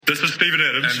This is Steven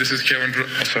Adams. And this is Kevin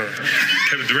Durant.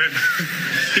 Kevin Durant.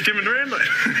 You Kevin Durant, mate?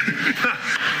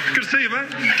 Good to see you, mate.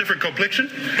 Different complexion.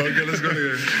 Okay, let's go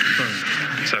there.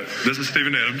 So, this is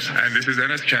Steven Adams. And this is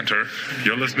Enes Kanter.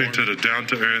 You're listening to the Down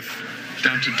to Earth.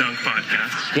 Down to Dunk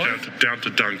podcast. What? Down to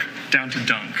Dunk. Down to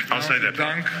Dunk. I'll say that.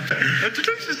 Dunk.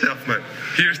 Introduce yourself, mate.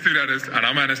 Here's Steven Adams, and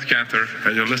I'm Enes Kanter.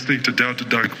 And you're listening to Down to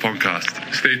Dunk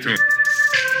podcast. Stay tuned.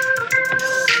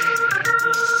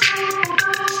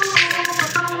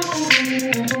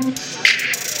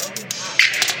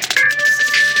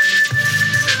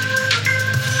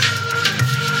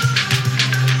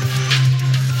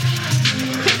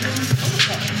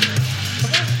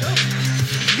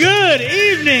 Good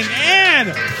evening and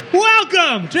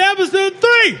welcome to episode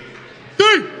 3, 2,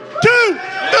 9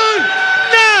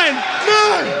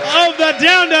 of the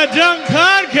Down to Dunk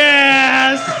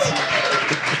podcast.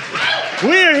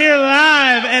 We are here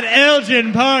live at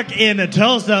Elgin Park in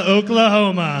Tulsa,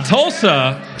 Oklahoma.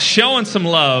 Tulsa showing some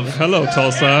love. Hello,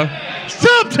 Tulsa.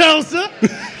 Sup, Tulsa?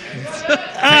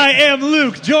 I am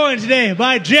Luke, joined today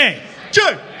by Jay,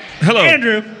 Hello.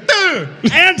 Andrew,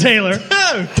 and Taylor.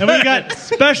 And we've got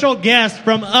special guest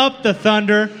from Up the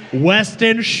Thunder,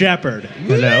 Weston Shepherd.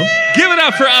 Hello. Give it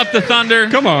up for Up the Thunder.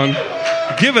 Come on.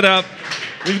 Give it up.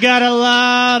 We've got a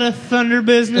lot of Thunder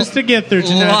business to get through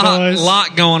tonight, boys.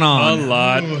 Lot going A on.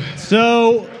 lot.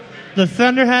 So, the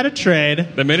Thunder had a trade.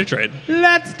 They made a trade.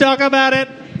 Let's talk about it.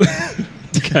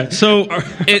 Okay. So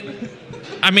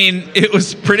it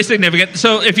was pretty significant.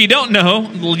 So if you don't know,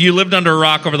 you lived under a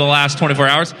rock over the last 24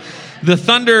 hours. The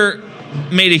Thunder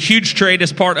made a huge trade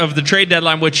as part of the trade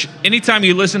deadline, which anytime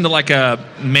you listen to like a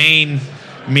main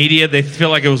media, they feel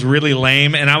like it was really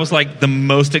lame. And I was like the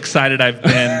most excited I've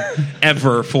been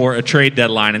ever for a trade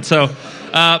deadline. And so,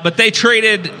 but they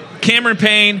traded Cameron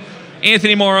Payne,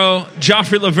 Anthony Morrow,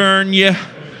 Joffrey Laverne,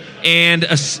 and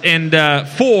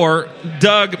for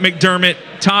Doug McDermott,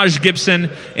 Taj Gibson,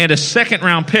 and a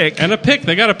second-round pick. And a pick.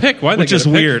 They got a pick. Why? Which is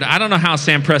weird. I don't know how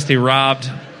Sam Presti robbed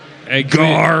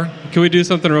Gar. Can we do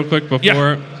something real quick before?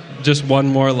 Yeah. Just one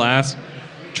more last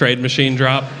trade machine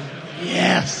drop?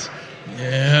 Yes. Take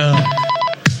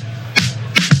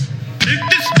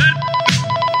this man.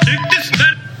 Take this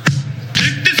man.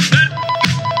 Take this man.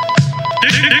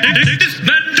 Take this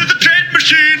man to the trade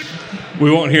machine.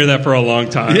 We won't hear that for a long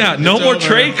time. Yeah, no It's more over.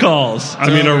 trade calls. I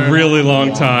mean, a really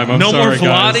long time. I'm No more sorry,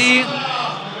 guys.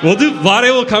 Vlade. We'll do.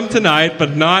 Vlade will come tonight,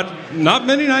 but not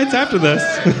many nights after this.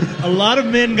 A lot of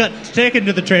men got taken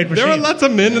to the trade machine. There are lots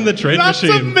of men in the trade Lots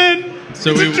machine. of men.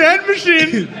 So the trade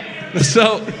machine.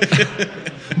 So,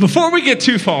 before we get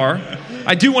too far,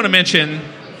 I do want to mention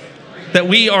that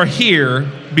we are here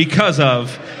because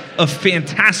of a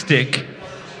fantastic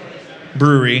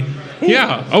brewery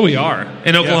Yeah. Oh, we are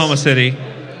in Oklahoma City.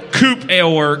 Coop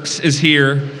Ale Works is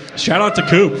here. Shout out to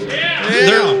Coop.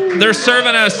 They're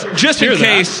serving us just in Hear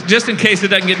that. case it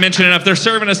doesn't get mentioned enough. They're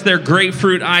serving us their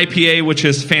grapefruit IPA, which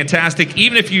is fantastic.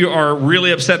 Even if you are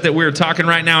really upset that we're talking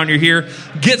right now and you're here,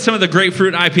 get some of the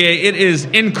grapefruit IPA. It is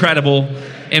incredible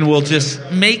and will just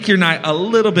make your night a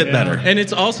little bit better. And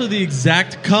it's also the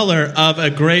exact color of a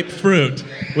grapefruit,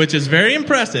 which is very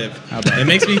impressive. It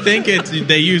makes me think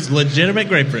they use legitimate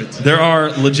grapefruits. There are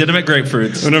legitimate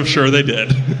grapefruits. And I'm sure they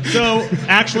did. So,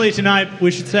 actually, tonight,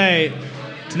 we should say,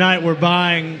 tonight we're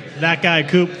buying that guy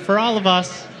Coop for all of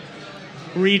us.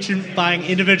 We're each buying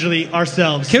individually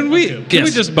ourselves. Can we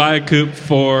Yes. just buy a coupe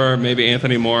for maybe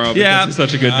Anthony Morrow? Because Yeah. he's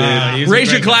such a good dude. he's Raise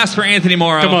a your great glass for Anthony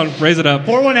Morrow. Come on, raise it up.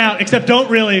 Pour one out, except don't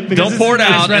really. Because Don't this pour is it a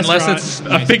nice out unless restaurant. it's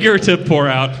A figurative pour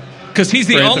out. because he's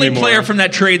the for only Anthony player Morrow. from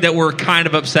that trade that we're kind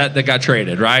of upset that got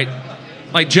traded, right?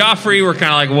 Like Joffrey, we're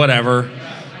kind of like whatever.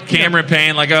 Cameron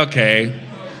Payne, like okay.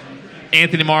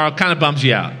 Anthony Morrow kind of bums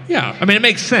you out. Yeah. I mean it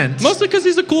makes sense. Mostly because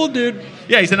he's a cool dude.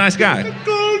 Yeah, he's a nice guy.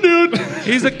 Cool dude.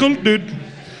 He's a cool dude.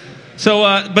 So,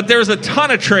 but there's a ton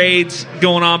of trades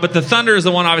going on, but the Thunder is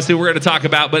the one obviously we're going to talk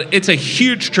about, but it's a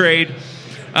huge trade.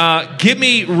 Give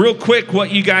me real quick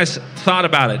what you guys thought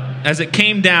about it. As it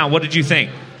came down, what did you think?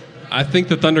 I think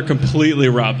the Thunder completely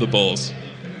robbed the Bulls.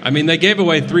 I mean, they gave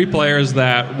away 3 players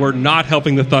that were not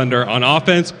helping the Thunder on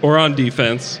offense or on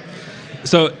defense.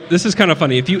 So this is kind of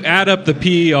funny. If you add up the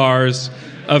PERs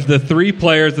of the 3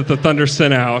 players that the Thunder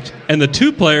sent out and the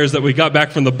 2 players that we got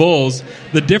back from the Bulls,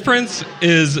 the difference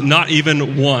is not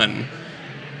even 1,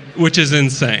 which is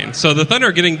insane. So the Thunder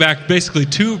are getting back basically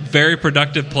 2 very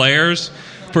productive players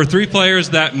for 3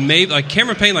 players that may, like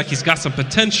Cameron Payne, like he's got some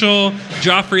potential.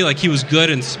 Joffrey, like he was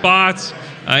good in spots.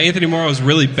 Anthony Morrow was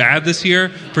really bad this year.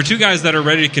 For 2 guys that are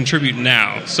ready to contribute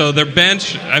now. So their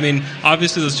bench, I mean,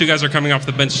 obviously those 2 guys are coming off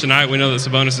the bench tonight. We know that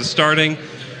Sabonis is starting.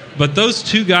 But those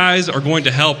 2 guys are going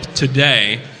to help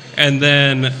today. And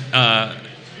then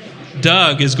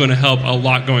Doug is going to help a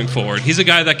lot going forward. He's a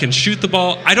guy that can shoot the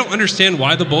ball. I don't understand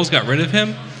why the Bulls got rid of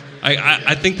him.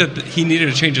 I think that he needed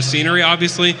a change of scenery,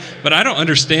 obviously, but I don't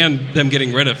understand them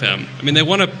getting rid of him. I mean, they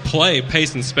want to play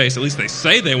pace and space. At least they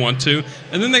say they want to.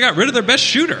 And then they got rid of their best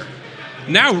shooter.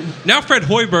 Now Fred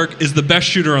Hoiberg is the best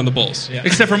shooter on the Bulls. Yeah.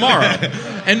 Except for Morrow.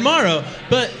 And Morrow,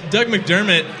 but Doug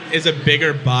McDermott is a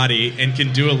bigger body and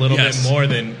can do a little Yes. bit more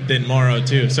than Morrow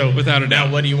too. So Without a now,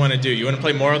 doubt. what do you want to do? You want to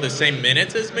play Morrow the same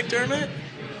minutes as McDermott?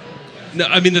 No,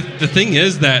 I mean, the thing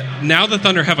is that now the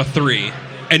Thunder have a 3,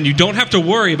 and you don't have to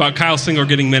worry about Kyle Singler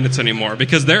getting minutes anymore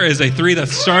because there is a 3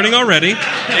 that's starting already.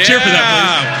 Cheer for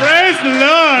that, Praise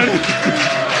the Lord.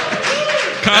 please.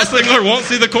 Kyle Singler won't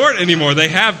see the court anymore. They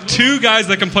have 2 guys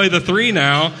that can play the 3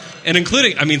 now, and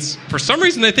including, I mean, for some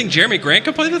reason they think Jeremy Grant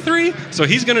can play the 3, so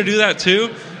he's going to do that too.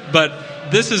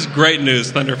 But this is great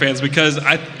news, Thunder fans, because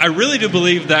I really do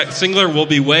believe that Singler will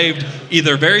be waived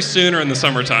either very soon or in the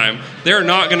summertime. They're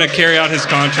not going to carry out his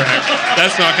contract.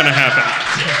 That's not going to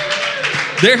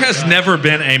happen. There has never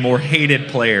been a more hated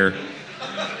player.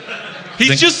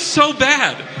 He's just so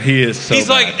bad. He is so He's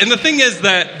bad. like, and the thing is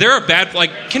that there are bad, like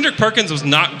Kendrick Perkins was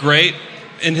not great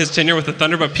in his tenure with the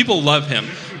Thunder, but people love him.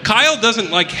 Kyle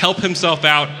doesn't like help himself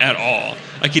out at all.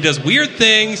 Like he does weird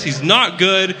things. He's not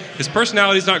good. His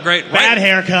personality's not great. Bad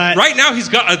haircut. Right now, he's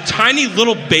got a tiny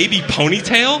little baby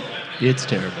ponytail. It's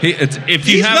terrible. If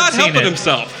you He's haven't not seen helping it,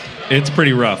 himself. It's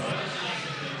pretty rough.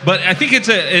 But I think it's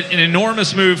an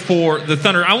enormous move for the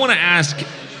Thunder. I want to ask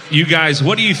you guys,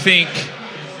 what do you think?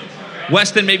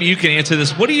 Weston, maybe you can answer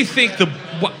this. What do you think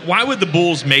why would the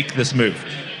Bulls make this move?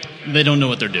 They don't know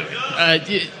what they're doing.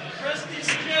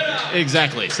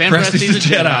 Exactly. Sam Presti's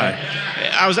Presti's a a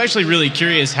Jedi. I was actually really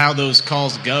curious how those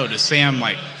calls go. Does Sam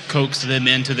like coax them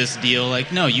into this deal?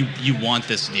 Like, no, you want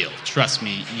this deal. Trust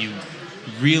me, you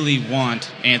really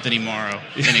want Anthony Morrow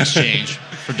in exchange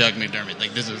for Doug McDermott.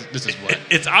 Like this is what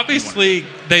It's obviously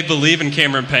they believe in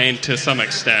Cameron Payne to some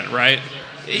extent, right?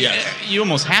 You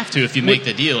almost have to if you make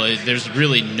the deal. There's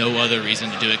really no other reason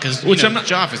to do it because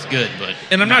Joff is good, but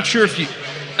I'm not sure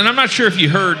if you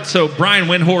heard. So Brian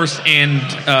Windhorst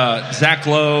and Zach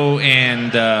Lowe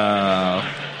and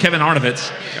Kevin Arnovitz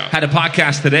had a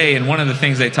podcast today, and one of the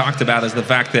things they talked about is the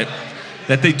fact that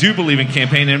they do believe in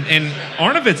Campaign, and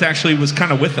Arnovitz actually was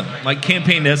kind of with them. Like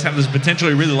Campaign does have this potential.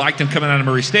 He really liked him coming out of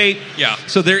Murray State. Yeah.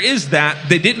 So there is that.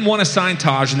 They didn't want to sign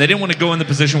Taj, and they didn't want to go in the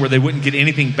position where they wouldn't get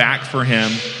anything back for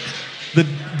him.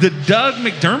 The Doug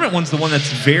McDermott one's the one that's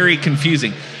very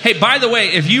confusing. Hey, by the way,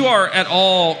 if you are at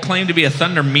all claimed to be a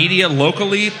Thunder media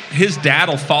locally, his dad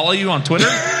will follow you on Twitter.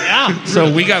 Yeah.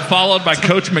 So we got followed by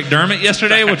Coach McDermott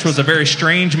yesterday, which was a very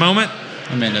strange moment.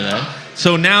 I'm into that.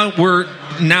 So now we're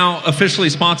officially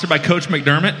sponsored by Coach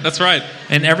McDermott. That's right.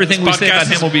 And everything we say podcast about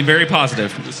him is- will be very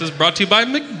positive. This is brought to you by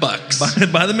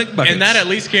McBucks. by the McBuckets. And that at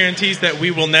least guarantees that we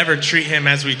will never treat him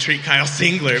as we treat Kyle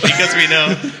Singler because we know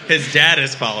his dad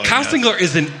is following Kyle us. Singler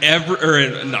is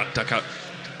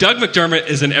Doug McDermott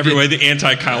is in every way the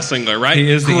anti-Kyle Singler, right? He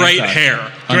is the great anti.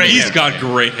 hair. He's He's got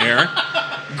great hair.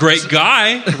 Great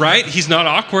guy, right? He's not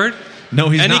awkward. No,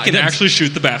 he's and not. he can He doesn't- actually shoot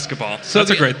the basketball. So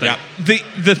that's a great thing.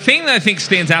 The thing that I think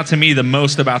stands out to me the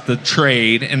most about the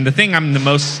trade, and the thing I'm the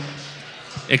most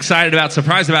excited about,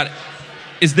 surprised about,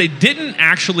 is they didn't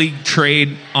actually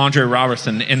trade Andre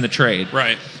Robertson in the trade.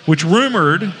 Right. Which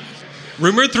rumored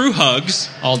through hugs.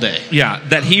 All day. Yeah,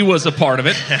 that he was a part of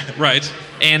it. Right.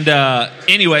 And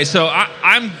anyway, so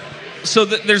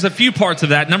there's a few parts of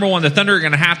that. Number one, the Thunder are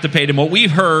going to have to pay him. What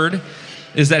we've heard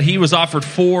is that he was offered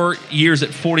 4 years at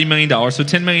 $40 million, so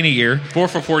 $10 million a year. 4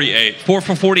 for 48. 4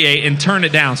 for 48, and turned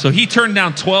it down. So he turned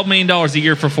down $12 million a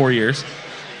year for 4 years.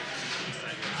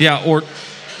 Yeah, or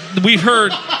we've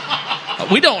heard.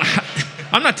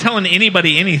 I'm not telling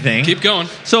anybody anything. Keep going.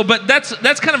 So, but that's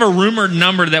kind of a rumored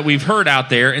number that we've heard out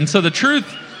there, and so the truth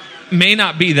may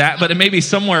not be that, but it may be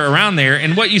somewhere around there.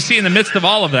 And what you see in the midst of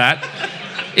all of that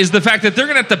is the fact that they're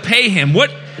going to have to pay him.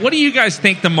 What do you guys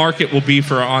think the market will be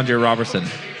for Andre Robertson?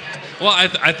 Well,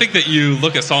 I think that you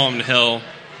look at Solomon Hill,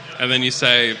 and then you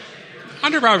say,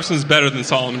 Andre Robertson's better than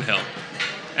Solomon Hill,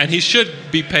 and he should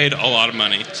be paid a lot of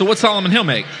money. So what's Solomon Hill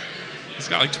make? He's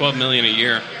got like $12 million a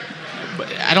year.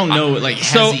 But I don't know. Like,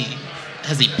 so-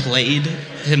 has he played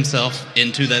himself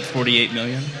into that $48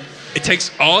 million? It takes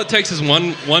is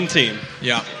one team.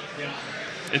 Yeah.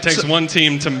 It takes one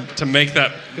team to make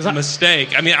that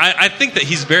mistake. I mean, I think that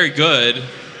he's very good.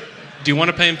 Do you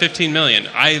want to pay him $15 million?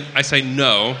 I say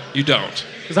no, you don't.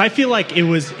 Because I feel like it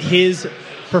was his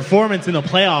performance in the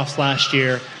playoffs last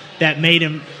year that made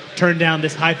him turn down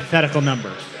this hypothetical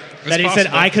number. that he said,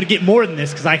 I could get more than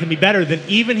this because I can be better than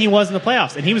even he was in the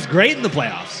playoffs. And he was great in the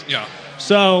playoffs. Yeah.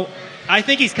 So I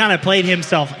think he's kind of played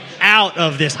himself out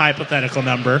of this hypothetical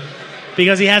number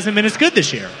because he hasn't been as good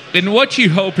this year. And what you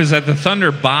hope is that the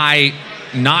Thunder, by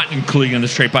not including him in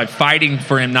this trade, by fighting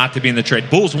for him not to be in the trade,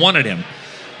 Bulls wanted him.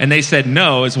 And they said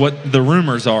no, is what the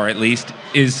rumors are at least,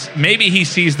 is maybe he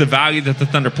sees the value that the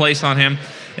Thunder place on him,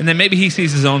 and then maybe he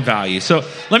sees his own value. So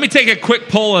let me take a quick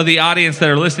poll of the audience that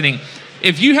are listening.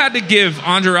 If you had to give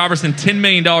Andre Robertson $10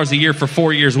 million a year for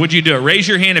 4 years, would you do it? Raise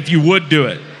your hand if you would do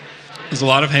it. There's a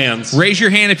lot of hands. Raise your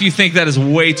hand if you think that is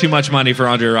way too much money for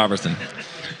Andre Robertson.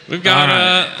 We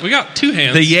got 2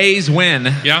 hands. The yays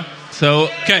win. Yeah. So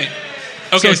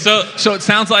Okay, so it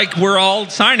sounds like we're all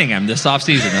signing him this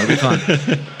offseason. That'll be fun.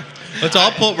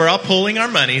 We're all pulling our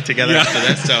money together after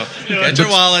this. So get your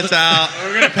wallets out.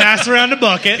 We're going to pass around the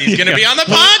bucket. He's going to be on the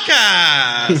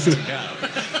podcast.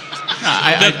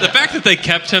 The fact that they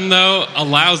kept him, though,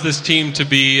 allows this team to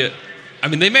be... I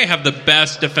mean, they may have the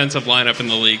best defensive lineup in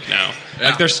the league now. Yeah.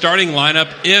 Like, their starting lineup,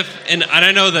 and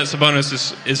I know that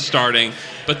Sabonis is starting,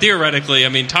 but theoretically, I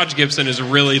mean, Taj Gibson is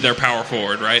really their power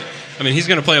forward, right? I mean, he's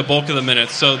going to play a bulk of the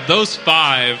minutes. So those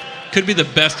 5 could be the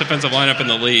best defensive lineup in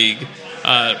the league.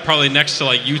 Probably next to,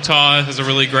 like, Utah has a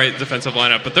really great defensive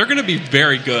lineup, but they're going to be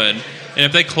very good. And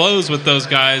if they close with those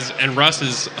guys and Russ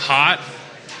is hot,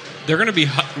 they're going to be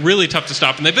really tough to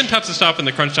stop. And they've been tough to stop in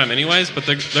the crunch time anyways, but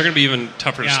they're going to be even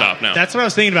tougher to stop now. That's what I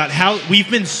was thinking about, how we've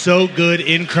been so good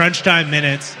in crunch time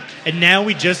minutes, and now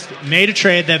we just made a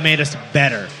trade that made us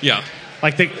better. Yeah.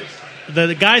 Like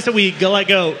the guys that we let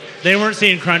go, they weren't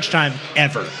seeing crunch time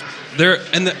ever. They're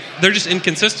just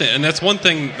inconsistent, and that's one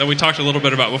thing that we talked a little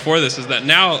bit about before this, is that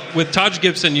now with Taj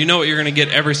Gibson, you know what you're going to get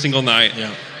every single night.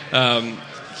 Yeah.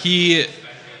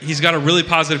 He's got a really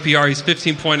positive PR. He's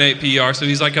 15.8 PR, so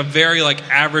he's like a very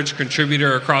average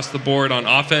contributor across the board on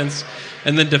offense.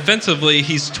 And then defensively,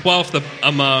 he's 12th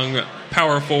among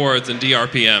power forwards in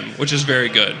DRPM, which is very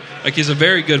good. Like, he's a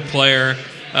very good player.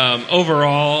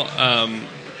 Overall,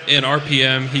 in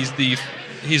RPM,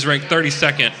 he's ranked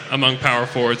 32nd among power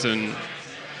forwards in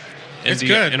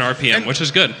RPM, And which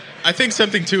is good. I think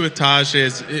something too with Taj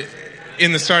is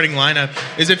in the starting lineup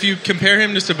is if you compare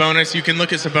him to Sabonis, you can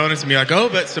look at Sabonis and be like, oh,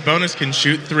 but Sabonis can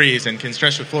shoot threes and can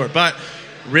stretch the floor. But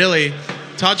really,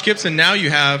 Taj Gibson, now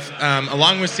you have,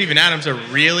 along with Steven Adams, a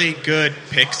really good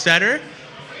pick setter.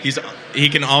 He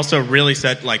can also really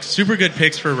set super good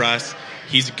picks for Russ.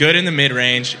 He's good in the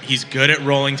mid-range. He's good at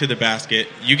rolling to the basket.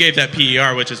 You gave that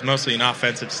PER, which is mostly an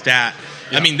offensive stat.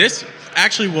 Yeah. I mean, this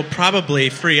actually will probably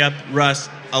free up Russ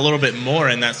a little bit more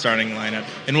in that starting lineup,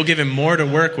 and will give him more to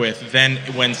work with than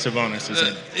when Sabonis is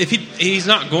in. If he's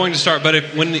not going to start, but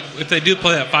if they do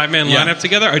play that 5-man lineup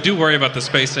together, I do worry about the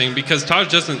spacing, because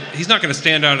Taj he's not going to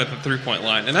stand out at the 3-point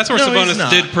line, and that's where Sabonis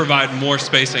did provide more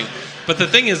spacing. But the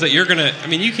thing is that you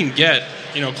can get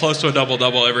close to a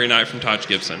double-double every night from Taj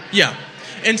Gibson. Yeah,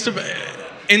 and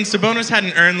Sabonis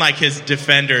hadn't earned his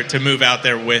defender to move out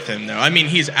there with him, though. I mean,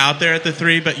 he's out there at the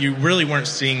 3, but you really weren't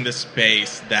seeing the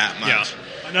space that much. Yeah.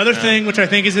 Another thing which I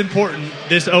think is important,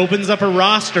 this opens up a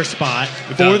roster spot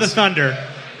for the Thunder,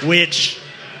 which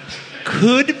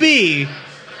could be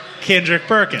Kendrick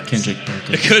Perkins.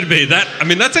 It could be.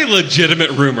 That's a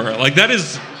legitimate rumor. I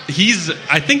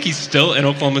think he's still in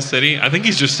Oklahoma City. I think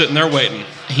he's just sitting there waiting.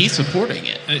 He's supporting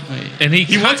it. And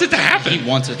he wants it to happen. He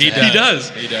wants it to happen.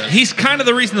 He does. He's kind of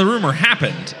the reason the rumor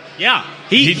happened. Yeah.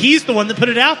 He's the one that put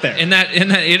it out there. In that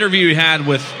interview he had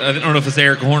with, I don't know if it's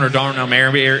Eric Horn or Darnell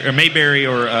Mayberry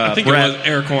or I think Brett. it was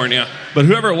Eric Horn, yeah. But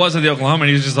whoever it was at the Oklahoma,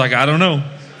 he was just like, I don't know.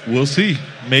 We'll see.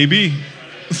 Maybe.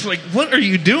 It's like, what are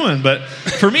you doing? But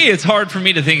for me, it's hard for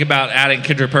me to think about adding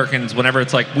Kendrick Perkins whenever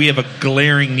it's like we have a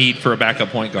glaring need for a backup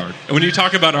point guard. And when you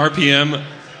talk about RPM,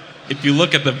 if you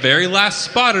look at the very last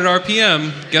spot at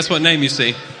RPM, guess what name you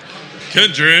see?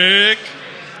 Kendrick.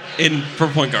 For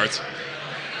point guards.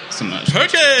 Samaj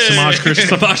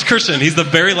Christian. He's the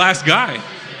very last guy.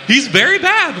 He's very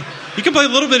bad. He can play a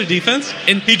little bit of defense,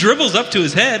 and he dribbles up to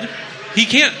his head. He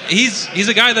can't. He's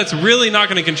a guy that's really not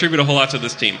going to contribute a whole lot to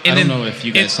this team. I don't know if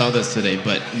you guys saw this today,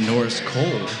 but Norris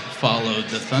Cole followed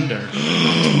the Thunder.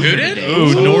 Who did?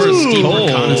 Norris Cole.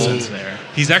 Reconnaissance there.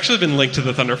 He's actually been linked to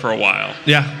the Thunder for a while.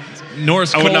 Yeah.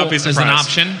 Norris Cole would not be is an surprised.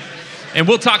 option. And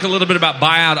we'll talk a little bit about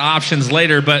buyout options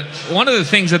later, but one of the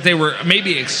things that they were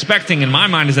maybe expecting in my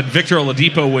mind is that Victor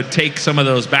Oladipo would take some of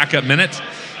those backup minutes.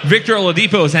 Victor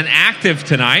Oladipo is inactive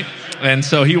tonight, and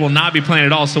so he will not be playing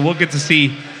at all, so we'll get to see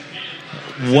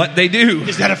what they do.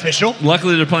 Is that official?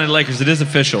 Luckily, they're playing the Lakers. It is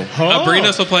official.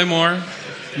 Abrinas will play more.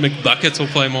 McBuckets will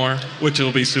play more, which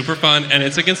will be super fun, and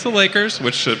it's against the Lakers,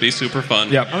 which should be super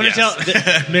fun. Yep. I'm going to tell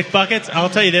McBuckets. I'll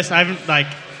tell you this. I haven't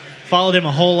followed him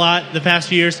a whole lot the past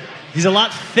few years. He's a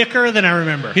lot thicker than I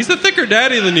remember. He's a thicker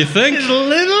daddy than you think. He's a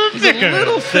little thicker. a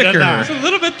little thicker. than I He's thought. a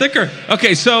little bit thicker.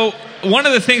 Okay, so one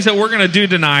of the things that we're going to do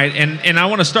tonight, and I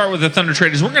want to start with the Thunder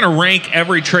trade, is we're going to rank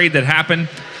every trade that happened.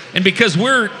 And because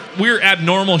we're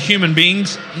abnormal human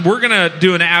beings, we're going to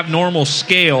do an abnormal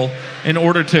scale in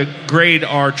order to grade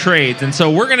our trades. And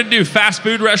so we're going to do fast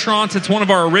food restaurants. It's one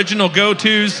of our original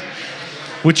go-tos,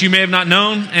 which you may have not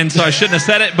known, and so I shouldn't have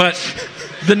said it. But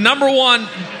the number one,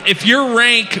 if your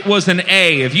rank was an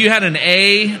A, if you had an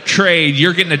A trade,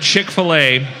 you're getting a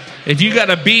Chick-fil-A. If you got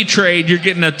a B trade, you're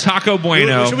getting a Taco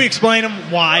Bueno. Should we explain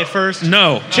them why first?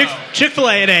 No.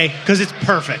 Chick-fil-A at A, because it's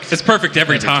perfect. It's perfect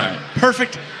every time.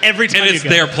 Perfect every time And you it's go.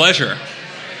 their pleasure.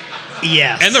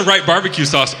 Yes. And the right barbecue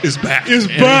sauce is back. Is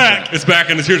back. It's back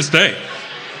and it's here to stay.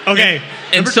 Okay.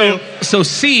 And number so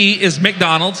C is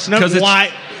McDonald's. No, 'cause it's,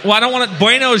 why? Well, I don't want to.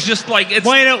 Bueno is just like it's.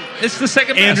 Bueno. It's the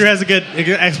second best. Andrew has a good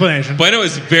explanation. Bueno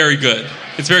is very good.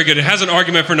 It's very good. It has an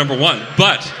argument for number one,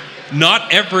 but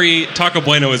not every Taco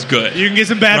Bueno is good. You can get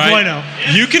some bad right? Bueno.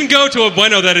 You can go to a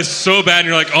Bueno that is so bad, and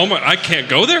you're like, oh my, I can't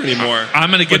go there anymore. I'm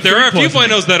gonna get But there food are a few poisoning.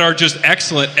 Buenos that are just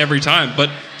excellent every time. But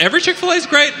every Chick-fil-A is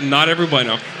great. Not every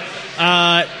Bueno.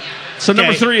 So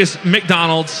number Okay. 3 is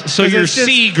McDonald's. So 'Cause your it's just-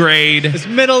 C grade. It's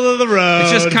middle of the road.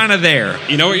 It's just kind of there.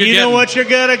 You know what you're You getting? know what you're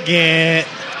gonna get.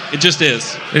 It just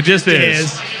is. It just It is.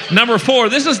 is. Number 4.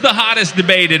 This is the hottest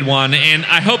debated one, and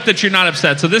I hope that you're not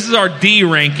upset. So this is our D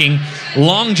ranking,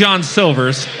 Long John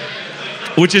Silver's,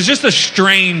 which is just a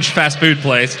strange fast food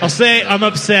place. I'll say I'm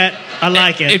upset. I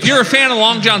like it. If you're a fan of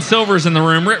Long John Silver's in the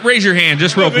room, raise your hand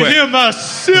just real over quick. here, my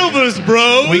silvers,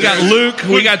 bro. We got Luke.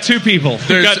 We got 2 people.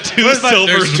 We've got two Where's my-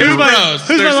 Silvers. there's two Who's my, bros. who's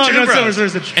my There's Long two John bros.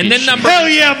 Silver's? And then Hell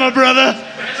yeah, my brother.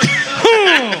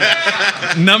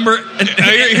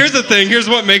 Here's the thing. Here's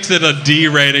what makes it a D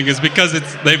rating is because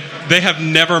they have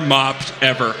never mopped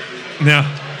ever. No.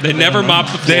 They never mop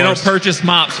the floors. They don't purchase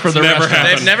mops for the Never restaurant.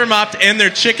 happened. They've never mopped, and their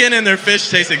chicken and their fish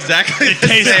taste exactly the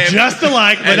Tastes same. just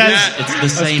alike, but And that's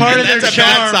It's the same. part and of their that's a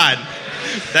bad charm. side.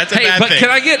 That's a Hey, bad but thing. can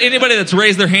I get anybody that's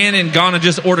raised their hand and gone and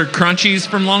just ordered crunchies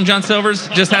from Long John Silver's?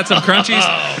 Just had some crunchies?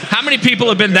 How many people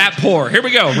have been that poor? Here we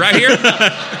go, right here. This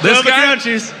Love the guy?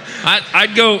 crunchies.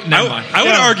 I'd go, never mind. I would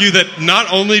Yeah. argue that not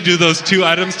only do those two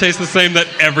items taste the same, that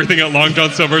everything at Long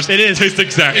John Silver's tastes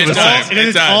exactly the It same. does. And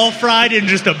it's does. all fried in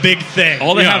just a big thing.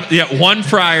 All they Yeah. have, one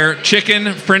fryer,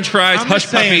 chicken, French fries, I'm hush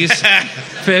just saying. puppies,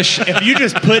 fish. If you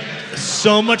just put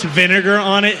so much vinegar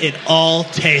on it, it all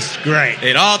tastes great.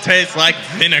 It all tastes like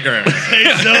vinegar.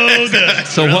 Tastes so good.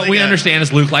 So what we good. understand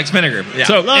is Luke likes vinegar. Yeah.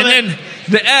 So Love and it. then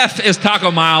the F is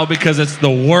Taco Mayo because it's the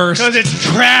worst. Because it's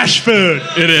trash food.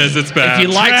 It is. It's bad. If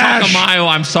you like Trash. Taco Mayo,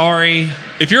 I'm sorry.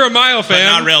 If you're a Mayo fan,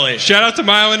 not really. Shout out to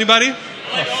Mayo. Anybody?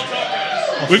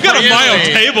 We've got a Mayo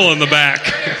Really? table in the back.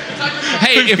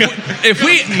 Hey, if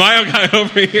we Mayo guy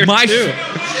over here my too.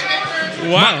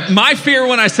 Wow. my fear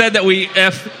when I said that we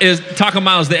F is Taco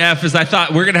Mayo is the F is I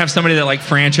thought we're gonna have somebody that like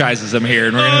franchises them here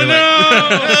and we're gonna be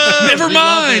like, never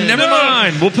mind, never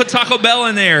mind. We'll put Taco Bell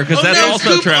in there because that's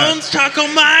also Scoop trash. owns Taco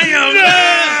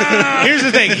Mayo. Here's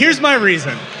the thing. Here's my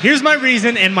reason. Here's my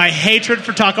reason and my hatred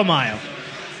for Taco Mayo.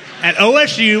 At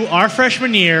OSU, our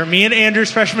freshman year, me and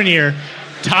Andrew's freshman year,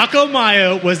 Taco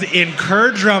Mayo was in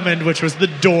Kerr Drummond, which was the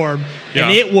dorm, Yeah.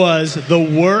 and it was the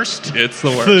worst, It's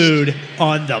the worst. food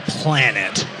on the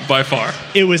planet. By far.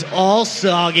 It was all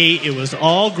soggy, it was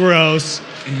all gross,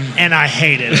 and I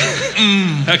hated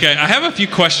it. Okay, I have a few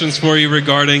questions for you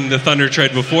regarding the Thunder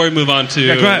trade before we move on to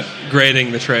go ahead.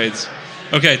 grading the trades.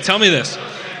 Okay, tell me this.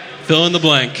 Fill in the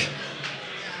blank.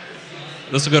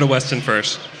 This will go to Weston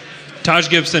first. Taj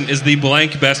Gibson is the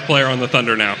blank best player on the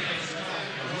Thunder now.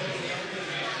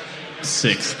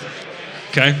 6th.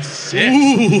 Okay?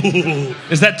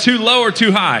 Is that too low or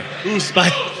too high? Ooh,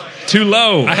 spice. Too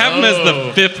low. I have him as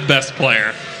the 5th best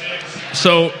player.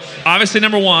 So obviously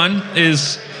number 1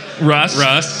 is Russ.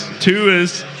 Russ, 2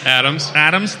 is Adams,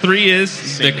 Adams. 3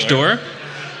 is Victor,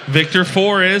 Victor.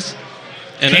 4 is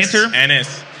Ennis, Cantor.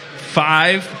 Ennis.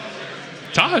 5.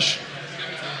 Taj.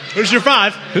 Who's your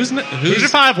 5? Who's Who's your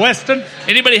 5, Weston?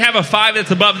 Anybody have a 5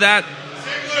 that's above that?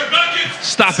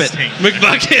 Stop it.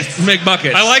 McBuckets.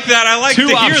 McBuckets. I like that. I like Two to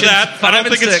hear options, that. I 5 don't and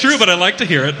think it's 6. true, but I like to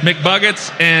hear it.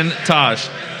 McBuckets and Taj.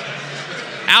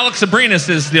 Alex Abrinas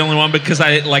is the only one because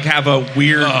I like have a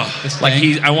weird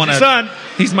I want to. Son.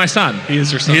 He's my son. He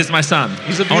is your son. He is my son.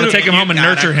 He's a I want to take him home and got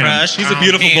a nurture him. crush He's a on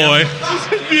beautiful him.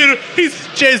 boy. He's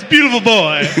Jay's beautiful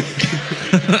boy.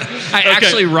 I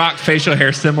actually rock facial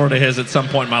hair similar to his at some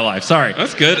point in my life. Sorry.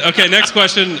 That's good. Okay, next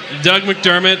question. Doug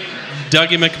McDermott,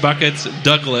 Dougie McBuckets,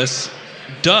 Douglas.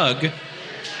 Doug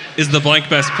is the blank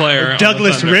best player.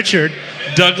 Douglas on the Thunder. Richard.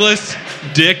 Douglas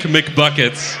Dick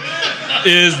McBuckets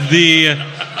is the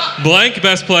blank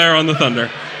best player on the Thunder.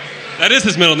 That is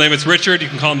his middle name. It's Richard. You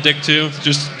can call him Dick too.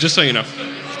 Just so you know.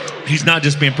 He's not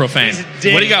just being profane. What do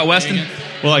you got, Weston?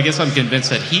 Well, I guess I'm convinced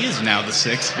that he is now the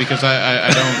sixth because I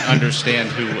don't understand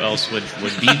who else would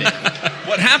be there.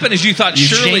 What happened is you thought You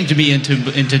surely shamed me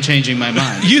into changing my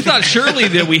mind. you thought surely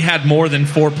that we had more than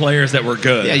 4 players that were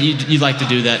good. Yeah, you like to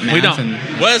do that math. We don't.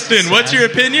 And Weston, what's your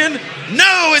opinion?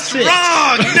 No, it's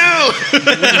wrong. No.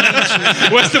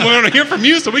 Weston, we want to hear from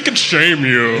you so we can shame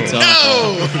you. It's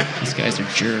awful. These guys are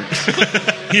jerks.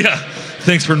 Yeah.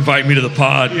 Thanks for inviting me to the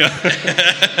pod.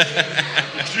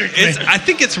 I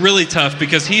think it's really tough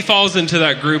because he falls into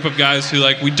that group of guys who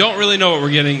we don't really know what we're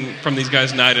getting from these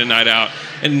guys night in, night out.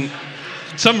 And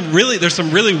there's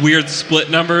some really weird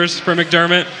split numbers for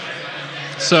McDermott.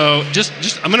 So just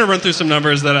I'm going to run through some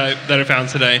numbers that I found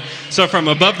today. So from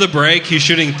above the break, he's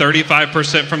shooting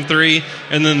 35% from 3,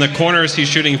 and then the corners he's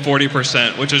shooting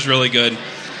 40%, which is really good.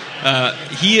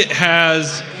 He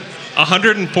has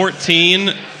 114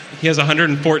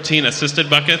 assisted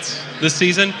buckets this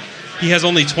season. He has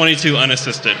only 22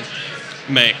 unassisted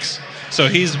makes. So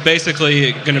he's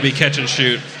basically going to be catch and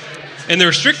shoot. In the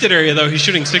restricted area, though, he's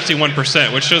shooting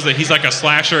 61%, which shows that he's like a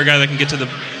slasher, a guy that can get to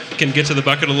the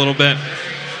bucket a little bit.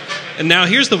 And now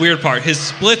here's the weird part. His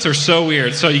splits are so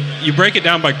weird. So you break it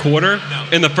down by quarter.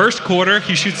 In the first quarter,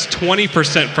 he shoots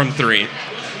 20% from 3.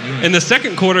 In the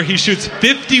second quarter, he shoots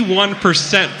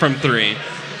 51% from 3.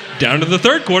 Down to the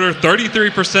third quarter,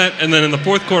 33%, and then in the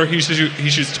fourth quarter, he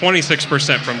shoots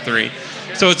 26% from 3.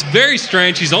 So it's very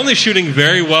strange. He's only shooting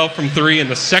very well from 3 in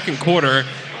the second quarter.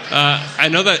 I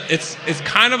know that it's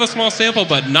kind of a small sample,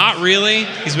 but not really.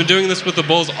 He's been doing this with the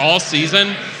Bulls all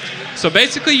season. So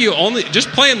basically, you only just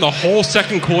play in the whole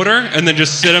second quarter and then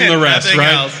just sit him the rest, Nothing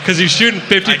right? else. Because he's shooting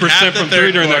 50% from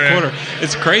 3 during that quarter.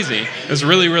 It's crazy. It's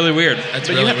really, really weird. But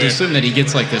you have to assume that he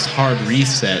gets this hard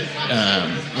reset.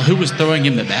 Who was throwing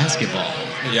him the basketball?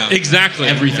 Yeah. Exactly.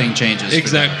 Everything changes.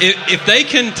 Exactly. If they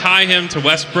can tie him to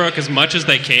Westbrook as much as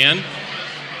they can,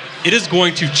 it is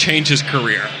going to change his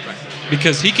career.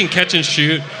 Because he can catch and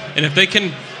shoot, and if they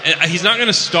can, he's not going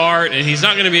to start, and he's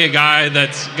not going to be a guy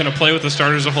that's going to play with the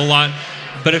starters a whole lot.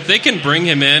 But if they can bring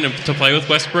him in to play with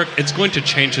Westbrook, it's going to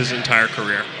change his entire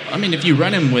career. I mean, if you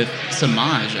run him with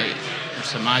Samaj,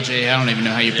 I don't even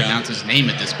know how you pronounce his name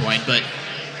at this point, but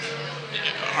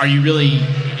are you really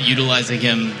utilizing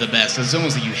him the best? It's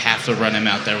almost like you have to run him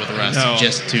out there with Russ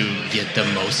just to get the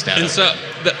most out of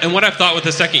him. And what I've thought with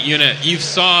the second unit, you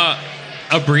saw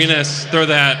Abrinas throw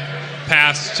that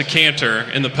pass to Cantor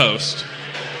in the post.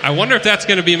 I wonder if that's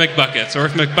going to be McBuckets or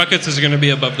if McBuckets is going to be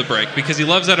above the break because he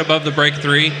loves that above the break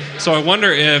 3. So I wonder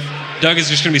if Doug is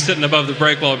just going to be sitting above the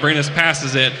break while Abrinas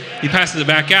passes it. He passes it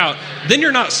back out. Then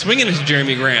you're not swinging it to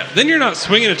Jeremy Grant. Then you're not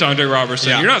swinging it to Andre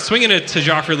Robertson. Yeah. You're not swinging it to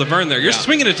Joffrey Laverne there. You're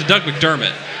swinging it to Doug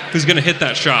McDermott, who's going to hit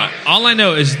that shot. All I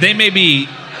know is they may be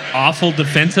awful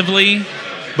defensively,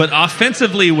 but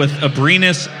offensively with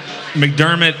Abrinas,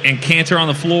 McDermott, and Cantor on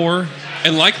the floor,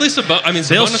 And likely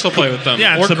Sabonis will play with them.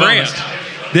 Yeah, or Sabonis. Grant.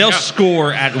 They'll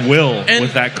score at will And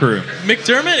with that crew.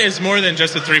 McDermott is more than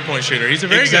just a three-point shooter. He's a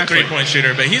very Exactly. good three-point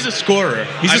shooter, but he's a scorer.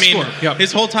 He's a scorer, yep.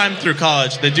 His whole time through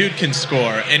college, the dude can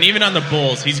score. And even on the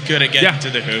Bulls, he's good at getting Yeah. to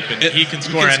the hoop, and he can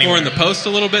score He can anywhere. score in the post a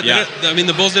little bit. Yeah.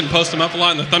 The Bulls didn't post him up a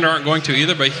lot, and the Thunder aren't going to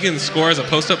either, but he can score as a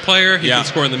post-up player. He can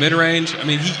score in the mid-range. I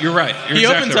mean, you're right. You're He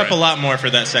exactly opens up right. a lot more for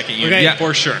that second unit. Okay. Yeah,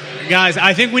 for sure. Guys,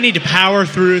 I think we need to power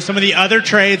through some of the other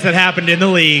trades that happened in the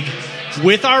league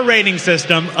with our rating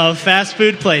system of fast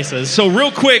food places. So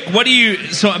real quick,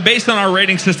 based on our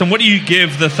rating system, what do you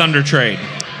give the Thunder trade?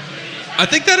 I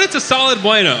think that it's a solid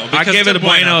bueno. I because gave it a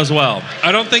bueno as well.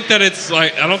 I don't think that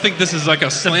I don't think this is like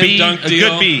a slam B, dunk a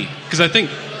deal. good B. Because I think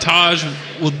Taj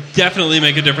will definitely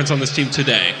make a difference on this team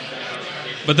today.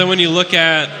 But then when you look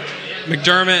at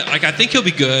McDermott, I think he'll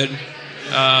be good.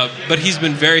 But he's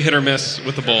been very hit or miss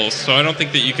with the Bulls. So I don't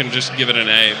think that you can just give it an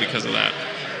A because of that.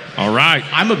 All right.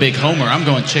 I'm a big homer. I'm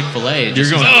going Chick-fil-A. You're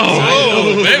going,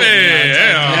 baby!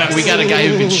 Yeah. We got a guy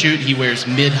who can shoot. He wears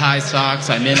mid-high socks.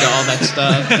 I'm into all that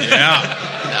stuff.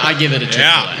 Yeah. I give it a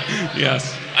Chick-fil-A. Yeah.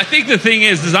 Yes. I think the thing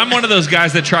is I'm one of those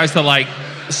guys that tries to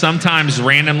sometimes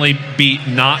randomly be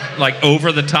not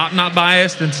over the top, not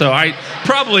biased, and so I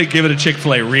probably give it a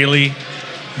Chick-fil-A really,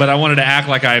 but I wanted to act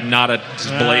like I'm not a just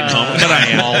blatant homer, but I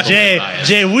am.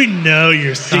 Jay, we know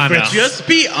your secrets. know. Just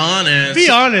be honest. Be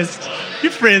honest.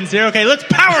 You're friends here. Okay, let's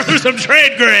power through some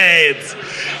trade grades.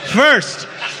 First,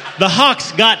 the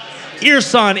Hawks got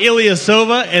Ersan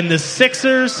Ilyasova, and the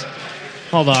Sixers.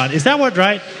 Hold on, is that what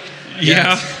right?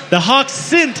 Yeah. The Hawks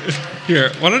sent.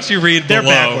 Here, why don't you read They're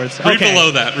below? backwards. Read Okay.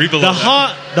 below that. Read below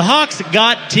that. The Hawks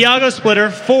got Tiago Splitter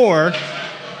for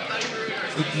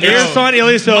Ersan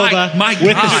Ilyasova My with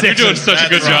the God, Sixers. You're doing such a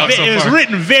good job so It was far.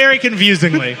 written very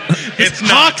confusingly. It's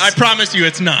not. Hawks, I promise you,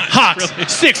 it's not. Hawks,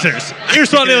 Sixers,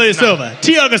 Ersan Ilyasova,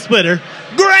 Tiago Splitter,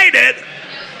 graded.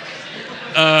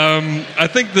 I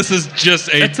think this is just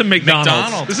a. It's a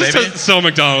McDonald's. This is baby. so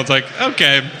McDonald's. Like,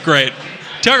 okay, great.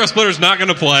 Tiago Splitter's not going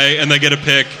to play, and they get a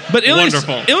pick. But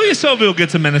Wonderful. Ilyasova will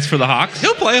get some minutes for the Hawks.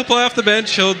 He'll play off the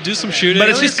bench. He'll do some shooting. But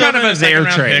it's just kind of a there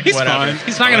trade. He's fine.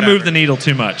 He's not going to move the needle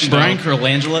too much. Brian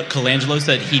Colangelo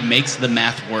said he makes the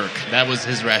math work. That was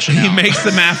his rationale. He makes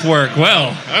the math work.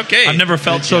 Well, Okay. I've never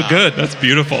felt so good. That's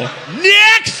beautiful.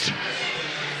 Next!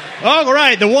 All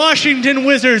right, the Washington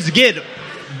Wizards get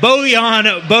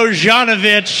Bojan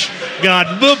Bojanovic,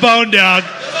 the Bone Dog,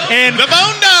 and The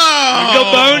Bone Dog! the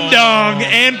Bone Dog,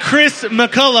 and Chris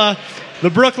McCullough. The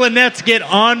Brooklyn Nets get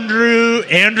Andrew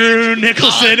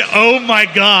Nicholson. Oh my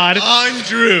God.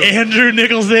 Andrew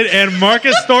Nicholson and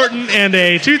Marcus Thornton and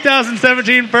a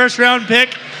 2017 first round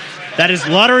pick. That is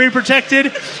lottery protected.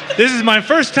 This is my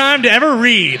first time to ever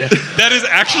read. That is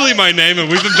actually my name, and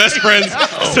we've been best friends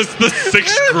since the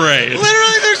 6th grade.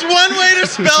 Literally, there's one way to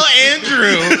spell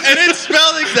Andrew, and it's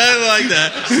spelled exactly like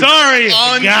that. Sorry,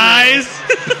 Andrew. guys.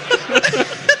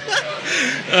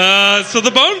 So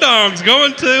the Bone Dogs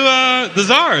going to the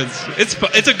Czars.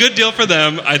 It's a good deal for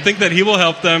them. I think that he will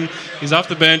help them. He's off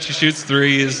the bench. He shoots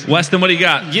threes. Weston, what do you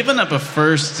got? Giving up a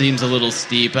first seems a little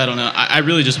steep. I don't know. I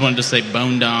really just wanted to say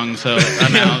bone dong, so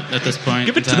I'm out at this point.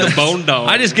 Give it to the Bone Dog.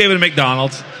 I just gave it to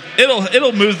McDonald's.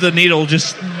 It'll move the needle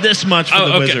just this much for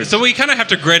the Wizards. So we kind of have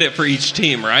to grade it for each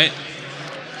team, right?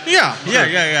 Yeah.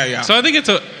 So I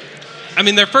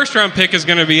think their first round pick is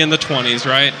going to be in the 20s,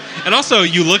 right? And also,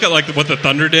 you look at like what the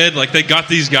Thunder did. Like they got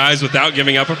these guys without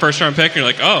giving up a first round pick, and you're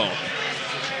like, oh,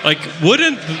 like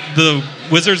wouldn't the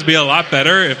Wizards be a lot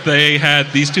better if they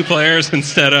had these two players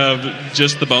instead of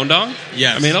just the Bone Dong?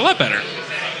 Yes. I mean, a lot better.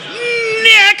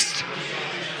 Next.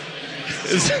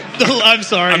 I'm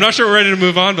sorry. I'm not sure we're ready to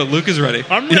move on, but Luke is ready.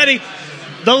 I'm ready.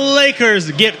 The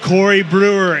Lakers get Corey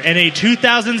Brewer and a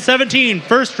 2017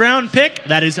 first round pick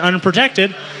that is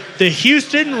unprotected. The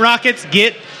Houston Rockets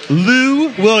get Lou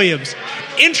Williams.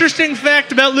 Interesting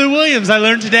fact about Lou Williams I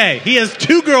learned today. He has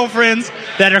 2 girlfriends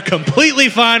that are completely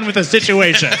fine with the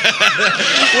situation.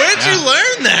 Where'd you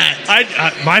learn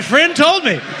that? My friend told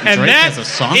me. And Drake that has a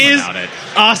song is about it.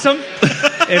 awesome.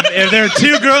 if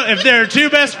there are 2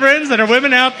 best friends that are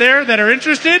women out there that are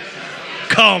interested,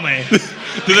 call me.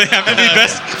 Do they have any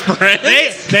best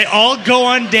friends? They all go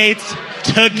on dates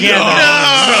together.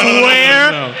 No.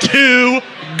 Swear to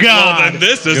God. Well, then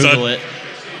this is Google it.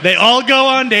 They all go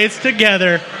on dates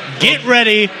together. Get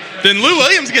ready. Then Lou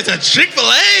Williams gets a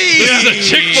Chick-fil-A. This is a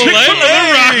Chick-fil-A for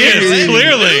the Rockets, Lou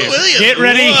clearly. Williams. Get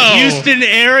ready. Whoa. Houston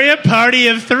area party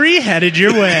of 3 headed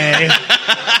your way.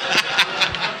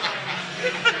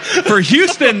 For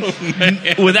Houston,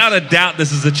 without a doubt,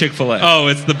 this is a Chick-fil-A. Oh,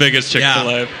 it's the biggest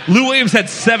Chick-fil-A. Lou Williams had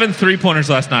 7 3-pointers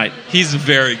last night. He's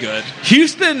very good.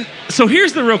 Houston, so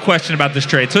here's the real question about this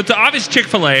trade. So it's an obvious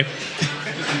Chick-fil-A.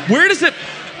 Where does it...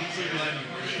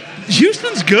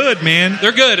 Houston's good, man.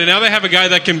 They're good, and now they have a guy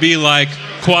that can be like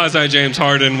quasi James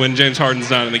Harden when James Harden's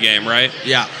not in the game, right?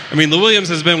 Yeah. I mean, Lou Williams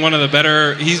has been one of the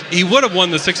better. He would have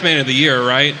won the 6th Man of the Year,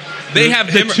 right? They have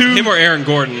him or Aaron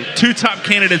Gordon. 2 top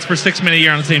candidates for 6th Man of the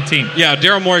Year on the same team. Yeah,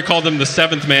 Daryl Morey called him the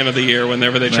 7th Man of the Year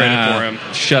whenever they traded for him.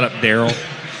 Shut up, Daryl.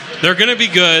 They're going to be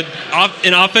good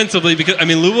and offensively because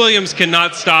Lou Williams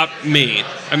cannot stop me.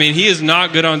 I mean, he is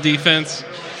not good on defense.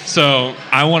 So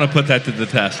I want to put that to the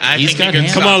test. I He's think got he can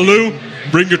hands. come stop on, you. Lou,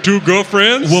 bring your 2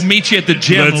 girlfriends. We'll meet you at the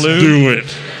gym, Let's Lou. do it.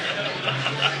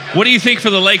 What do you think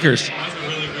for the Lakers?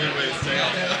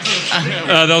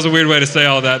 That was a weird way to say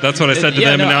all that. That's what I said to Yeah,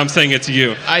 them, no, and now I'm saying it to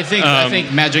you. I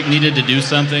think Magic needed to do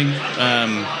something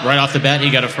right off the bat.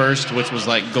 He got a first, which was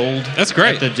like gold. That's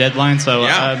great. At the deadline. So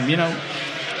Yeah.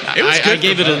 It was I good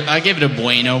gave for it I gave it a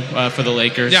bueno for the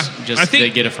Lakers. Yeah, just I think- they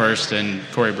get a first, and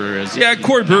Corey Brewer is. Yeah,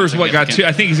 Corey Brewer's what got 2. significant.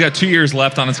 I think he's got 2 years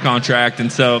left on his contract,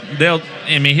 and so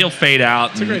he'll fade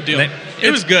out. It's a great deal. It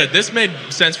was good. This made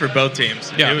sense for both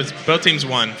teams. Yeah. It was both teams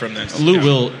won from this. Lou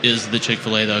Will is the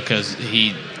Chick-fil-A though, because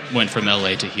he went from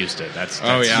LA to Houston. That's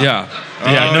Oh, yeah.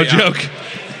 Yeah, no yeah. joke.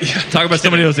 Talk about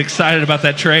somebody who was excited about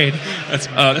that trade. That's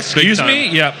Excuse big me?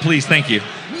 time. Yeah, please, thank you.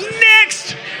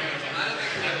 Next.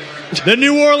 The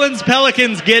New Orleans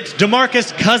Pelicans get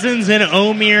DeMarcus Cousins and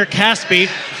Omir Caspi.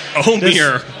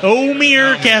 Omir.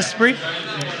 Omir Caspi.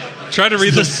 Try to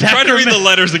read the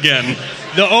letters again.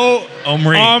 The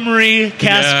Omri. Caspi.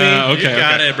 Yeah, okay. You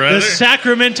got okay. it, brother. The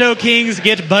Sacramento Kings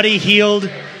get Buddy Hield,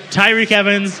 Tyreek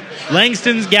Evans,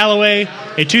 Langston Galloway,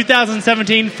 a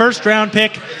 2017 first-round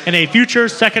pick, and a future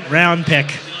second-round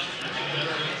pick.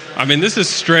 I mean, this is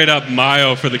straight up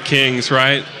Mayo for the Kings,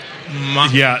 right?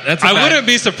 Yeah, that's. I wouldn't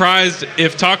be surprised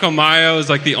if Taco Mayo is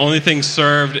like the only thing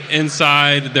served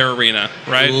inside their arena,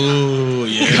 right? Ooh,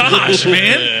 yeah. Gosh,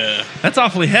 man, that's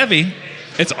awfully heavy.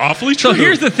 It's awfully true. So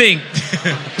here's the thing.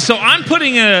 So I'm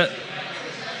putting an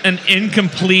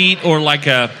incomplete or like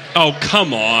a. Oh,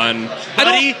 come on.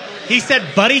 He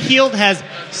said Buddy Hield has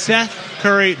Seth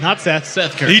Curry, not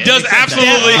Seth Curry. He does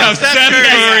absolutely have Seth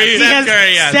Curry. He has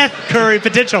Curry, yeah. Seth Curry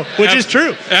potential, which is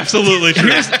true. Absolutely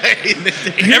true.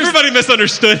 Everybody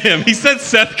misunderstood him. He said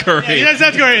Seth Curry. He has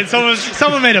Seth Curry, and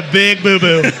someone made a big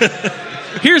boo-boo.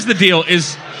 Here's the deal: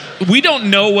 is we don't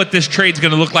know what this trade's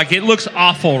going to look like. It looks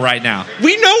awful right now.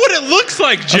 We know what it looks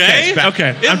like, Jay.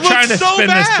 Okay. It I'm looks trying to so spin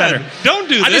bad. this better. Don't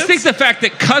do this. I just think the fact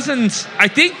that Cousins,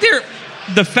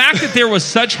 the fact that there was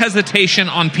such hesitation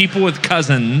on people with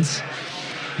Cousins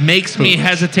makes me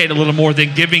hesitate a little more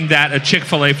than giving that a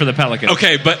Chick-fil-A for the Pelicans.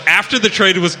 Okay, but after the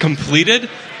trade was completed,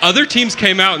 other teams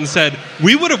came out and said,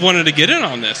 we would have wanted to get in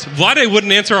on this. Vlade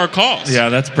wouldn't answer our calls. Yeah,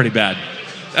 that's pretty bad.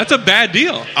 That's a bad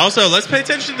deal. Also, let's pay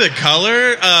attention to the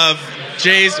color of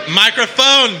Jay's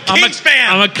microphone. Kings fan.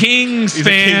 I'm a Kings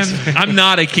fan. I'm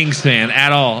not a Kings fan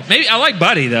at all. Maybe I like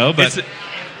Buddy though, but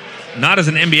not as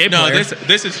an NBA player. No,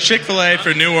 this is Chick-fil-A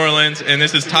for New Orleans, and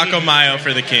this is Taco Mayo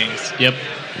for the Kings. Yep.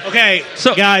 Okay,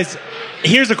 So- guys,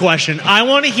 here's a question. I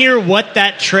want to hear what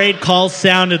that trade call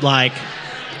sounded like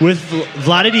with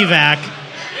Vlade Divac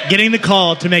getting the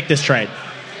call to make this trade.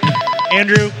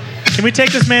 Andrew, can we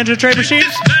take this man to the trade machine?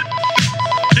 Take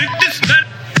this man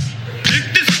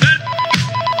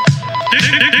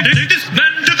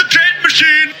to the trade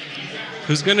machine.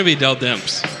 Who's going to be Del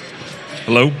Demps?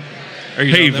 Hello. Are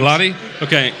you Hey, Del Demps? Vlade.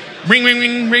 Okay, Ring, ring,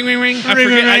 ring, ring, ring, ring. I Ring,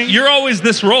 forget. ring, ring. You're always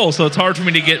this role, so it's hard for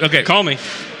me to get. Okay, call me.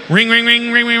 Ring, ring,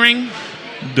 ring, ring, ring, ring.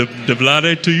 The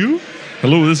Vlade to you?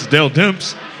 Hello, this is Dale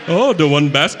Demps. Oh, the one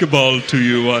basketball to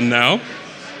you on now.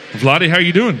 Vlade, how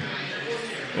you doing?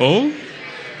 Oh,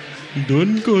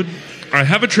 doing good. I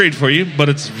have a trade for you, but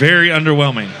it's very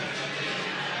underwhelming.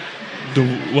 The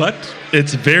what?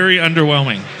 It's very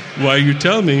underwhelming. Why you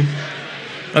tell me?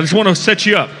 I just want to set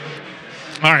you up.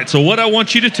 All right, so what I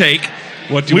want you to take,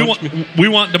 What do you want? we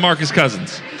want DeMarcus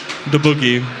Cousins. The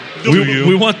boogie.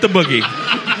 We want the boogie.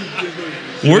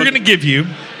 We're going to give you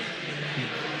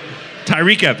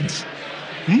Tyreek Evans,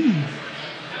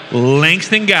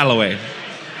 Langston Galloway,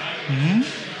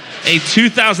 a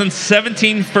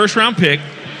 2017 first-round pick,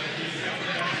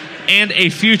 and a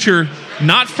future,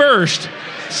 not first,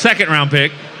 second-round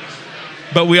pick,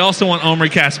 but we also want Omri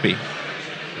Caspi.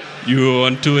 You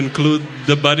want to include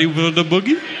the buddy for the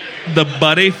boogie? The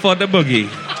buddy for the boogie.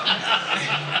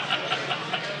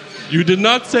 You did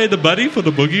not say the buddy for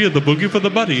the boogie or the boogie for the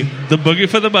buddy. The boogie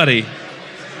for the buddy.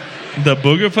 The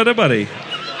boogie for the buddy.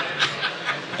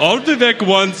 All Vivek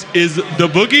wants is the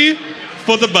boogie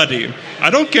for the buddy. I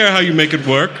don't care how you make it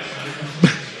work.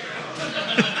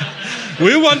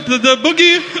 We want the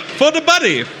boogie for the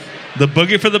buddy. The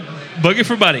boogie for the boogie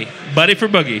for buddy. Buddy for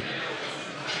boogie.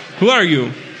 Who are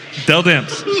you? Del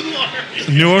Demps.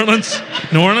 New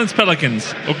Orleans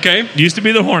Pelicans. Okay. Used to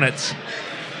be the Hornets.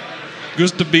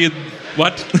 Used to be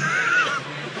what?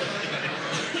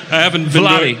 I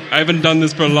haven't done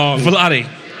this for long. Vlade.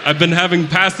 I've been having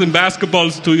passing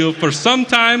basketballs to you for some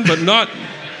time, but not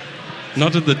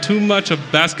of the too much of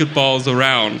basketballs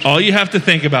around. All you have to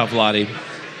think about, Vlade.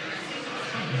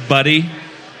 Buddy,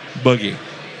 boogie.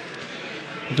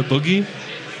 The boogie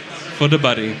for the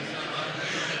buddy.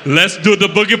 Let's do the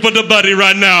boogie for the buddy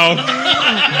right now.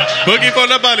 Boogie for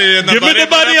the buddy. And the Give me the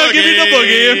buddy, I'll give you the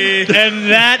boogie.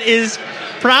 And that is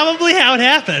probably how it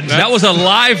happened. That was a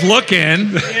live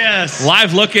look-in. Yes.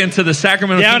 Live look-in to the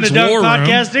Sacramento Down to Kings Dunk War Room.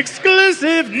 Podcast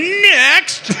exclusive.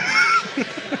 Next,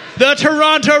 the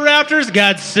Toronto Raptors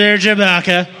got Serge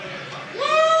Ibaka.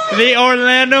 The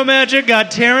Orlando Magic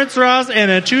got Terrence Ross and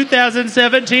a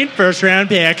 2017 first-round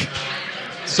pick.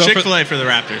 So Chick-fil-A for the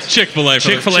Raptors. Chick-fil-A for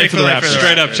Chick-fil-A for the Chick-fil-A for Raptors. the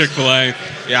Straight up Raptors. Chick-fil-A.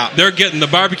 Yeah. They're getting the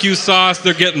barbecue sauce.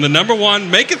 They're getting the number one.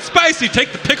 Make it spicy.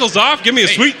 Take the pickles off. Give me a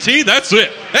sweet tea. That's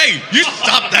it. Hey, you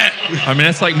stop that. I mean,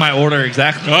 that's like my order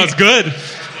exactly. Oh, it's good.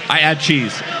 I add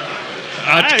cheese.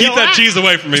 Keep that cheese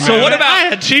away from me, man. So what about- I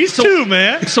had cheese too,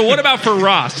 man. So what about for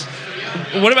Ross?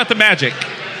 What about the Magic?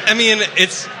 I mean,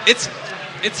 it's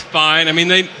fine. I mean,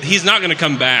 he's not going to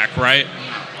come back, right?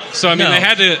 So I mean, No.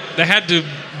 they had to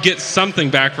get something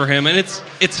back for him, and it's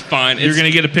fine. You're going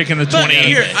to get a pick in the But 20.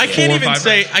 here, I can't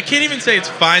even say it's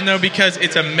fine though, because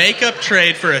it's a makeup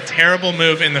trade for a terrible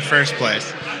move in the first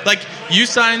place. Like, you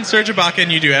sign Serge Ibaka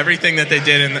and you do everything that they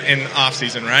did in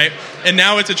offseason, right? And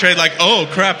now it's a trade like, oh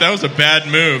crap, that was a bad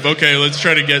move. Okay, let's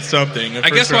try to get something.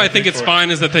 I guess why I think it's fine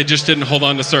is that they just didn't hold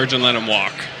on to Serge and let him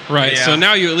walk. Right. Yeah. So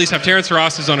now you at least have Terrence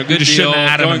Ross, who's on a good just deal shouldn't have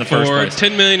had him in going the first forward.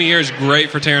 place. $10 million a year is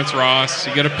great for Terrence Ross.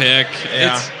 You get a pick.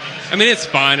 Yeah. It's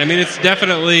fine. I mean, it's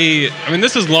definitely. I mean,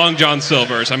 this is Long John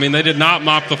Silver's. I mean, they did not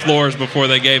mop the floors before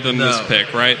they gave them this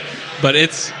pick, right? But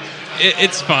it's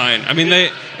fine. I mean,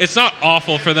 it's not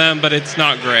awful for them, but it's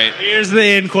not great. Here's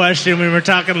the in question. We were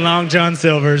talking Long John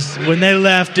Silver's. When they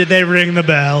left, did they ring the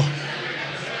bell?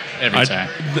 Every time.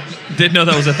 Didn't know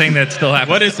that was a thing that still happened.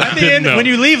 What is At that? the end, when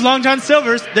you leave Long John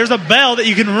Silver's, there's a bell that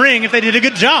you can ring if they did a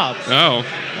good job. Oh,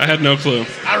 I had no clue.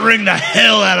 I ring the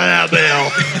hell out of that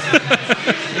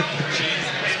bell.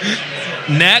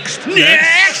 Next.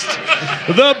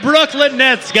 The Brooklyn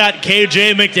Nets got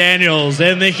KJ McDaniels,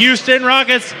 and the Houston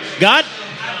Rockets got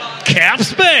cap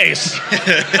space.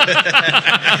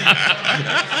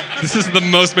 This is the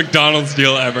most McDonald's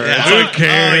deal ever. Yeah. It's like, Who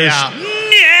cares? Oh,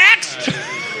 Next,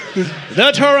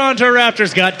 the Toronto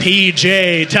Raptors got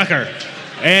PJ Tucker,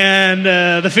 and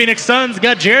the Phoenix Suns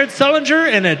got Jared Sullinger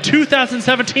and a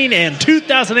 2017 and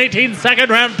 2018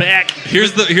 second-round pick.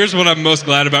 Here's what I'm most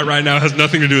glad about right now. It has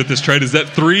nothing to do with this trade. Is that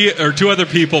 3 or 2 other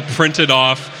people printed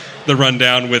off the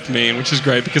rundown with me, which is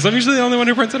great because I'm usually the only one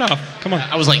who prints it off. Come on.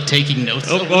 I was like taking notes.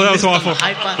 Oh, that was awful.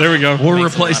 There we go. We're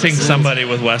replacing somebody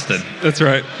with Weston. That's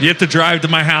right. You have to drive to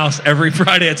my house every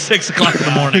Friday at 6 o'clock in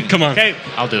the morning. Come on. Okay,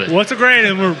 I'll do it. what's a grade?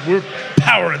 And we're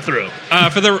powering through.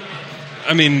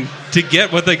 To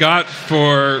get what they got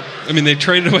for, they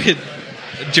traded away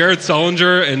Jared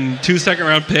Sullinger and 2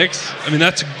 second-round picks. I mean,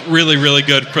 that's really, really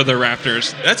good for the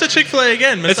Raptors. That's a Chick-fil-A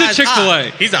again. It's a Besides Chick-fil-A.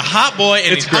 hot. He's a hot boy,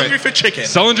 and It's he's great. hungry for chicken.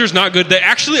 Sullinger's not good. They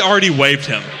actually already waived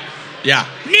him. Yeah.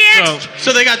 Next,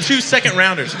 So they got 2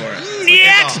 second-rounders for it.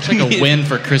 next. It's like a win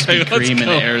for Krispy Let's Kreme in go.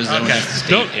 the Arizona Okay.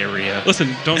 State area.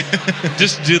 Listen, don't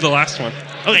just do the last one.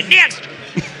 Okay, next.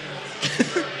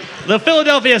 The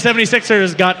Philadelphia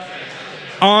 76ers got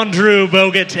Andrew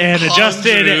Bogut and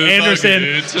Justin Anderson,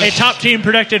 Bogut. a top team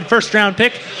protected first round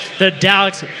pick. The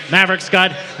Dallas Mavericks got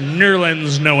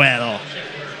Nerlens Noel.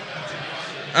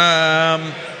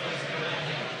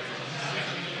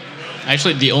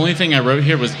 Actually, the only thing I wrote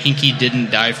here was Hinkie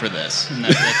didn't die for this, and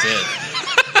that's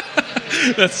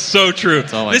it. That's so true.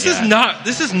 all I This is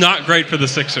got. not great for the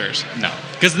Sixers. No.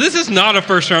 Because this is not a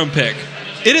first-round pick.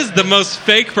 It is the most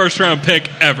fake first-round pick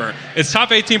ever. It's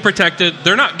top 18 protected.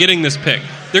 They're not getting this pick.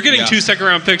 They're getting 2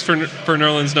 second-round picks for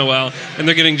Nerlens Noel, and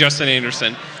they're getting Justin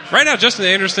Anderson. Right now, Justin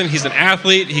Anderson, he's an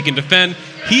athlete. He can defend.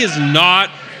 He cannot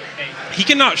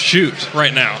shoot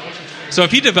right now. So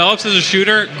if he develops as a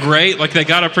shooter, great. Like, they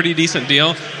got a pretty decent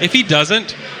deal. If he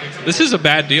doesn't, this is a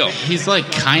bad deal. He's like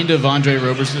kind of Andre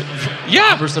Roberson.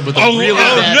 Yeah. Roberson with a really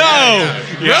bad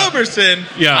no! Yeah. Roberson.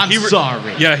 Yeah, I'm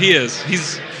sorry. Yeah, he is.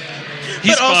 He's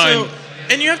But fine. also,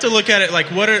 and you have to look at it like,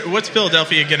 what's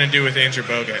Philadelphia going to do with Andrew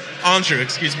Bogut?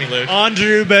 Excuse me, Luke.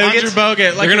 Andrew Bogut. Andrew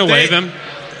Bogut. Like, They're going if to waive him.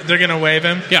 They're going to waive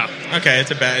him? Yeah. Okay,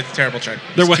 it's a terrible trade.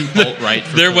 They're Too bolt right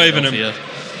for They're waiving him. Philadelphia.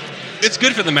 It's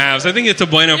good for the Mavs. I think it's a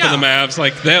bueno for Yeah. the Mavs.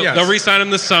 Like they'll re-sign him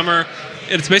this summer.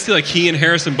 It's basically like he and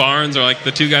Harrison Barnes are like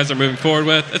the 2 guys they're moving forward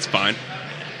with. It's fine.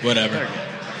 Whatever.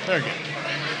 They're good.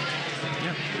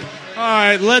 All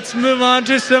right, let's move on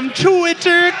to some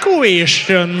Twitter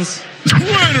questions.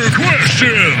 Twitter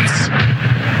questions.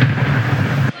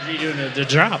 Are you doing the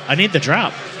drop? I need the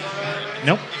drop.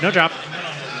 Nope, no drop.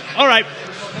 All right.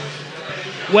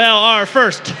 Well, our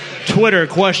first Twitter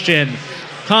question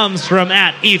comes from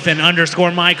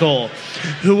 @Ethan_Michael,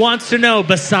 who wants to know,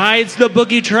 besides the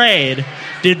Boogie trade,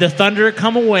 did the Thunder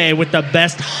come away with the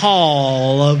best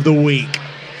haul of the week?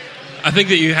 I think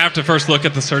that you have to first look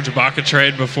at the Serge Ibaka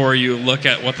trade before you look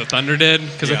at what the Thunder did.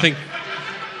 Because I think,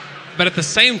 but at the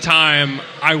same time,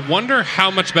 I wonder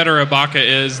how much better Ibaka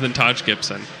is than Taj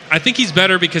Gibson. I think he's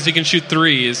better because he can shoot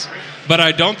threes, but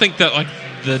I don't think that like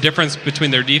the difference between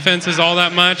their defense is all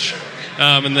that much.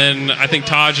 And then I think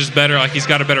Taj is better. Like he's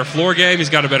got a better floor game.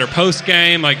 He's got a better post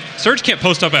game. Like Serge can't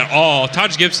post up at all.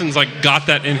 Taj Gibson's like got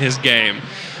that in his game.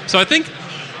 So I think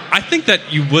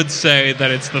that you would say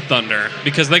that it's the Thunder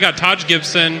because they got Taj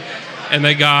Gibson and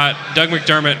they got Doug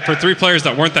McDermott for 3 players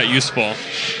that weren't that useful.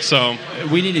 So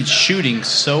We needed shooting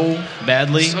so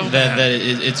badly So that bad.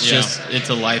 it's Yeah. just it's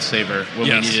a lifesaver when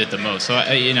Yes. we needed it the most. So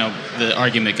the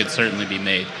argument could certainly be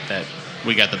made that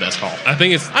we got the best haul. I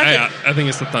think it's I I think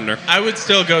it's the Thunder. I would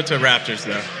still go to Raptors,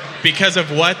 though. because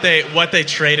of what they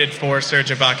traded for Serge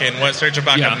Ibaka and what Serge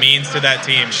Ibaka Yeah. means to that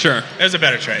team. Sure. It was a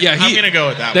better trade. Yeah, I'm going to go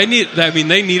with that They one.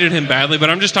 they needed him badly, but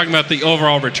I'm just talking about the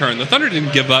overall return. The Thunder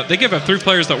didn't give up. They gave up 3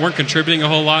 players that weren't contributing a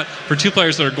whole lot for 2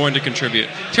 players that are going to contribute.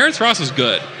 Terrence Ross is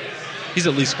good. He's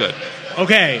at least good.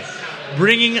 Okay,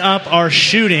 bringing up our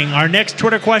shooting. Our next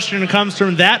Twitter question comes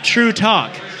from That True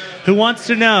Talk, who wants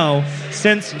to know,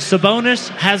 since Sabonis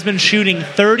has been shooting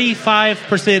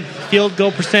 35% field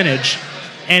goal percentage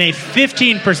and a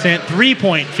 15%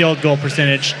 three-point field goal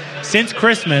percentage since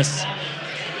Christmas,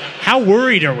 how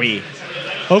worried are we?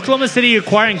 Oklahoma City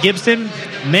acquiring Gibson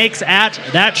makes at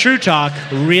That True Talk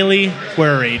really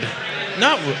worried.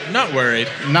 Not worried.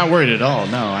 Not worried at all.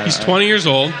 No, He's 20 years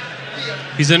old.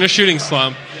 He's in a shooting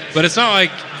slump, but it's not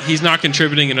like he's not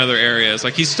contributing in other areas.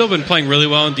 Like, he's still been playing really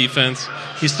well in defense.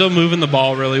 He's still moving the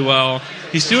ball really well.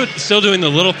 He's still doing the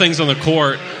little things on the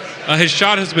court. His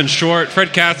shot has been short.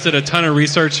 Fred Katz did a ton of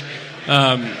research.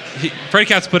 Fred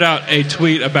Katz put out a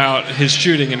tweet about his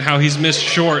shooting and how he's missed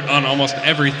short on almost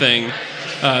everything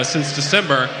since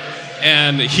December.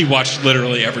 And he watched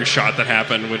literally every shot that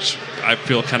happened, which I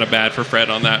feel kind of bad for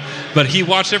Fred on that. But he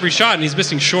watched every shot, and he's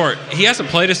missing short. He hasn't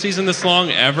played a season this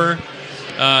long ever.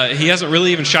 He hasn't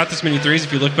really even shot this many threes.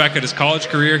 If you look back at his college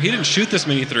career, he didn't shoot this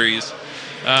many threes.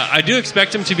 I do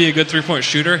expect him to be a good three-point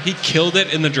shooter. He killed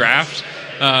it in the draft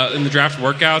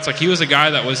workouts. Like, he was a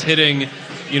guy that was hitting,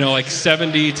 like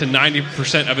 70 to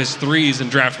 90% of his threes in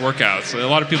draft workouts. A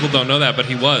lot of people don't know that, but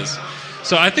he was.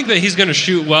 So I think that he's going to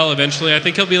shoot well eventually. I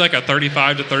think he'll be like a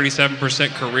 35 to 37%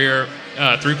 career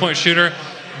three-point shooter.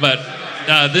 But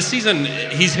this season,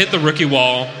 he's hit the rookie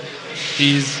wall.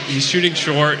 He's shooting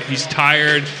short. He's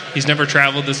tired. He's never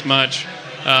traveled this much.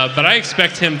 But I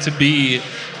expect him to be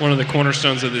one of the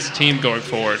cornerstones of this team going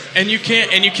forward. And you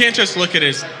can't just look at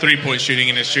his three-point shooting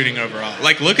and his shooting overall.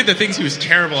 Like, look at the things he was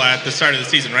terrible at the start of the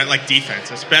season, right? Like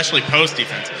defense, especially post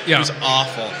defense. Yeah. He was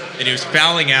awful, and he was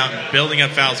fouling out and building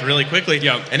up fouls really quickly.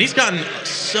 Yeah. And he's gotten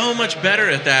so much better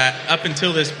at that up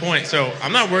until this point. So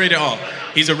I'm not worried at all.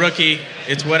 He's a rookie.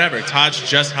 It's whatever. Taj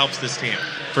just helps this team.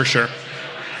 For sure.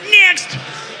 Next!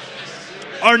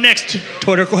 Our next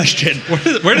Twitter question.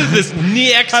 Where did this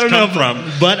next I don't know, come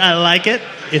from? but I like it.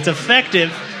 It's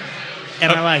effective, and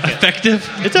I like it. Effective?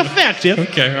 It's effective.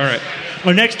 Okay, all right.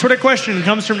 Our next Twitter question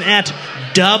comes from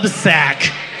 @Dubsack,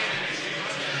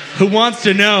 who wants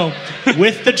to know,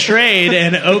 with the trade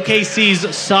and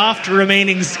OKC's soft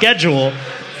remaining schedule,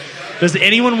 does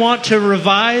anyone want to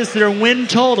revise their win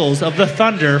totals of the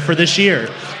Thunder for this year?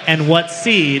 And what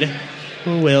seed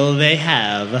will they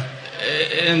have?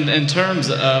 In terms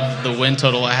of the win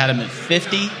total, I had him at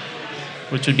 50,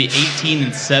 which would be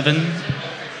 18-7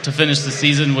 to finish the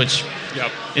season, which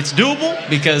it's doable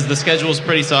because the schedule is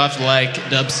pretty soft, like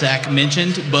Dubsack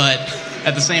mentioned. But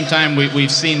at the same time,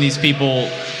 we've seen these people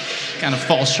kind of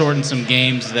fall short in some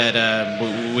games that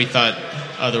we thought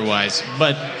otherwise.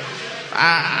 But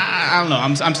I don't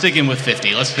know. I'm sticking with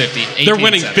 50. Let's 50. They're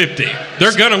winning 18-7. 50.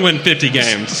 They're going to win 50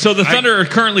 games. So the Thunder are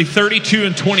currently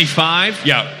 32-25.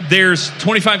 Yeah. There's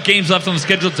 25 games left on the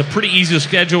schedule. It's a pretty easy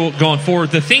schedule going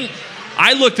forward. The thing,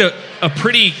 I looked at a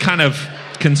pretty kind of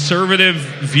conservative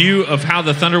view of how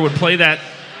the Thunder would play that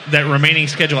remaining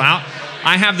schedule out.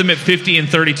 I have them at 50 and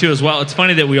 32 as well. It's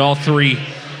funny that we all three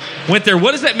went there.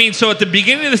 What does that mean? So at the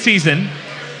beginning of the season,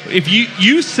 if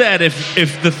you said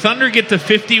if the Thunder get to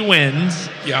 50 wins,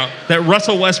 that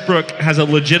Russell Westbrook has a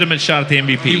legitimate shot at the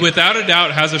MVP. He without a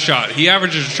doubt has a shot. He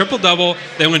averages a triple-double.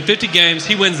 They win 50 games.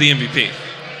 He wins the MVP.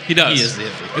 He does. He is the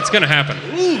MVP. It's going to happen.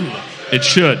 It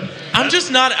should. I'm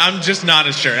just not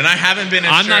as sure, and I haven't been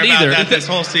as I'm sure not about either. that this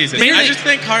whole season. I just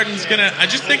think Harden's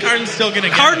still gonna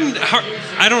get Harden,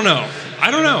 I don't know.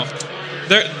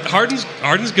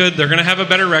 Harden's good. They're going to have a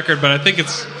better record, but I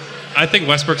think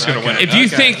Westbrook's going to win it. If you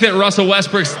think that Russell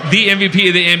Westbrook's the MVP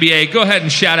of the NBA, go ahead and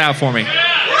shout out for me.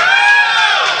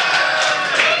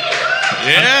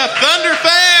 Yeah, Thunder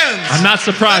fans. I'm not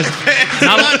surprised.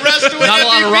 Not a lot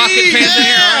of Rocket fans in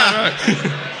here.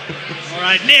 All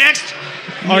right, next.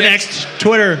 Our next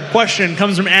Twitter question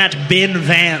comes from @Ben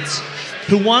Vance,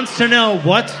 who wants to know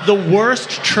what's the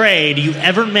worst trade you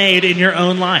ever made in your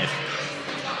own life.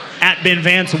 @Ben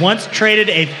Vance once traded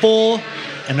a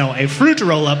fruit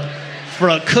roll-up for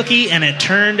a cookie, and it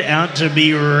turned out to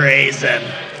be raisin.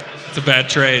 It's a bad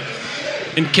trade.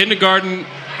 In kindergarten,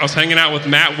 I was hanging out with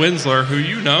Matt Winsler, who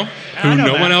you know, who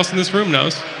no one else in this room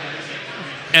knows.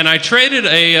 And I traded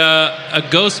a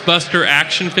Ghostbuster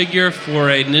action figure for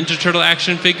a Ninja Turtle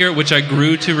action figure, which I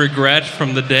grew to regret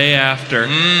from the day after.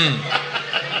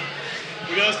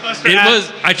 Ghostbusters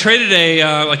I traded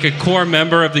a core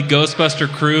member of the Ghostbuster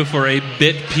crew for a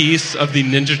bit piece of the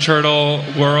Ninja Turtle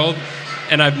world,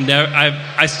 and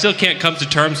I still can't come to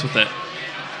terms with it.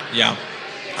 Yeah.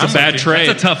 It's a bad trade.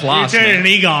 That's a tough You loss, traded man. an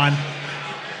Egon.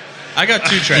 I got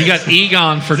 2 trades. You got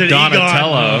Egon for Is it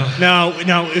Donatello. Egon?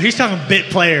 No, he's talking bit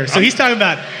player. So he's talking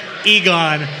about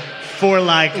Egon for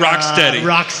like Rocksteady.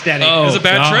 Rocksteady. Oh, It's a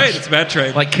bad gosh. trade. It's a bad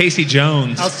trade. Like Casey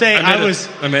Jones. I'll say I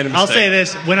made a I'll mistake. say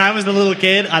this: when I was a little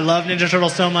kid, I loved Ninja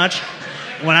Turtles so much.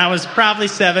 When I was probably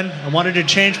 7, I wanted to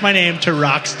change my name to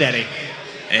Rocksteady.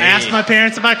 I asked my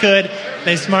parents if I could.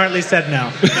 They smartly said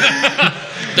no.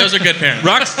 Those are good parents.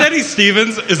 Rocksteady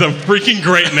Stevens is a freaking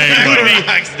great name.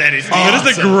 Rocksteady. That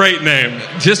is a great name.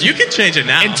 Just You can change it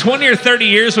now. in 20 or 30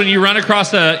 years, when you run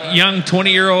across a young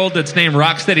 20-year-old that's named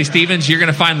Rocksteady Stevens, you're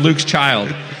going to find Luke's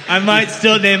child. I might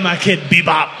still name my kid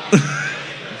Bebop.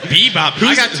 Bebop.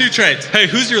 I got 2 trades. Hey,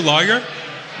 who's your lawyer?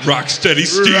 Rocksteady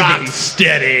Stevens.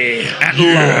 Rocksteady. At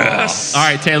yes. All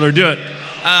right, Taylor, do it.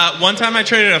 One time I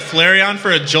traded a Flareon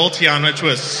for a Jolteon, which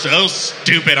was so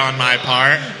stupid on my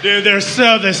part. Dude, they're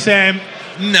so the same.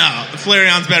 No,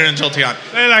 Flareon's better than Jolteon.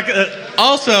 They're like,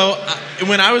 Also,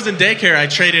 when I was in daycare,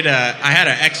 I had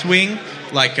an X-Wing.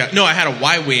 I had a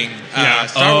Y-Wing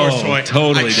Star Wars toy.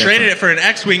 Totally I traded it for an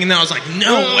X-Wing, and then I was like,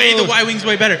 no way, the Y-Wing's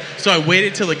way better. So I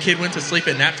waited till the kid went to sleep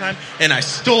at nap time, and I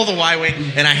stole the Y-Wing,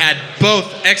 and I had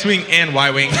both X-Wing and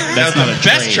Y-Wing. That was the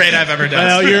best trade I've ever done.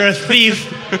 well, you're a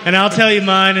thief, and I'll tell you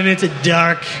mine, and it's a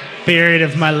dark period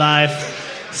of my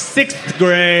life. 6th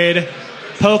grade,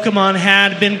 Pokemon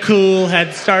had been cool,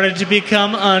 had started to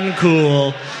become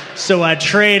uncool, so I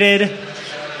traded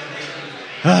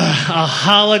a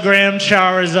hologram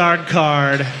Charizard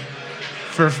card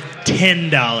for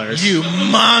 $10. You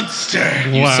monster.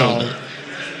 Wow.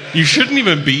 You shouldn't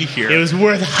even be here. It was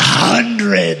worth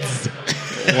hundreds.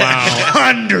 Wow.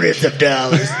 Hundreds of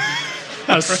dollars.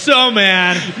 I was so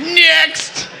mad.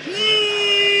 Next.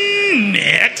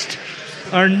 Next.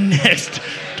 Our next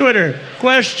Twitter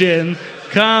question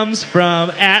comes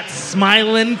from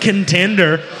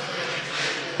 @SmilingContender,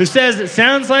 who says, it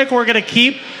sounds like we're going to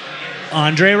keep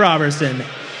Andre Robertson.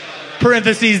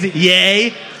 Parentheses,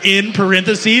 yay, in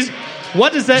parentheses.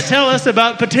 What does that tell us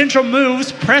about potential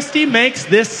moves Presti makes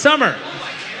this summer?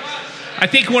 I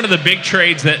think one of the big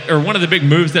trades one of the big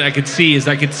moves that I could see is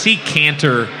I could see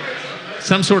Cantor,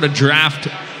 some sort of draft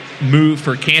move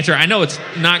for Cantor. I know it's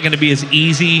not going to be as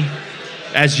easy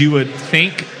as you would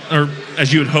think or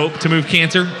as you would hope to move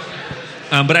Cantor.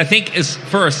 But I think as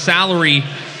for a salary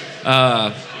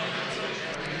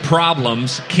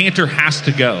problems, Cantor has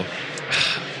to go.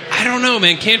 I don't know,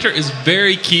 man. Cantor is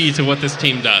very key to what this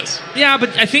team does. Yeah,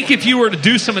 but I think if you were to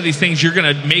do some of these things, you're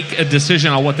going to make a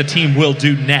decision on what the team will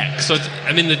do next. So,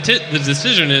 the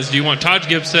decision is, do you want Taj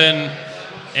Gibson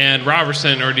and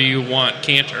Robertson, or do you want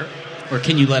Cantor? Or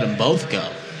can you let them both go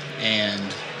and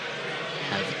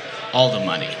have all the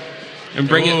money? And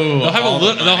bring it. Ooh, They'll all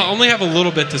the they'll money. only have a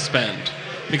little bit to spend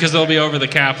because they'll be over the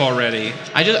cap already.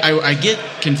 I get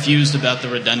confused about the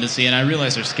redundancy, and I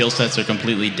realize their skill sets are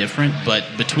completely different, but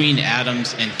between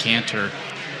Adams and Cantor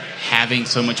having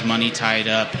so much money tied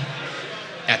up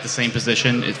at the same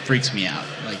position, it freaks me out.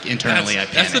 Like, internally, I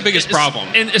panic. That's the biggest problem.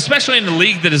 And especially in the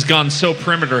league that has gone so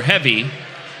perimeter heavy,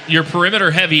 you're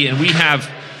perimeter heavy, and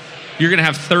you're going to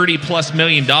have $30+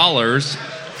 million,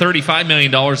 $35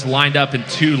 million lined up in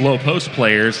 2 low post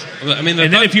players. I mean,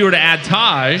 and then if you were to add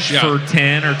Taj Yeah. for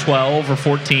 10 or 12 or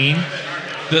 14,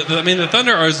 the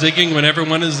Thunder are zigging when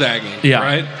everyone is zagging. Yeah.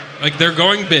 Right. Like, they're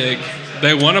going big.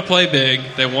 They want to play big.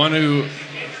 They want to,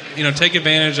 take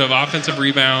advantage of offensive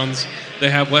rebounds. They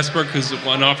have Westbrook, who's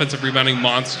an offensive rebounding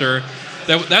monster.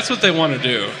 That's what they want to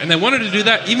do, and they wanted to do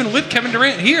that even with Kevin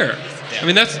Durant here. I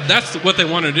mean, that's what they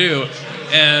want to do,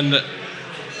 and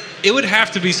it would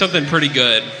have to be something pretty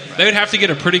good. They would have to get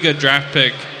a pretty good draft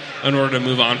pick in order to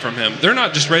move on from him. They're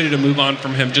not just ready to move on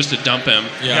from him just to dump him.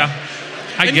 yeah,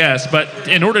 I guess. But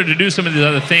in order to do some of these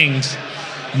other things,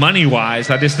 money-wise,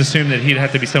 I just assumed that he'd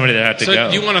have to be somebody that had to So go.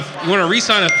 you want to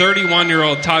re-sign a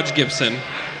 31-year-old Taj Gibson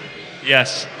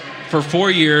Yes. for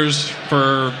 4 years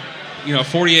for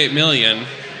 $48 million,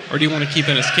 or do you want to keep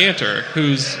Enes Kanter,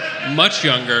 who's much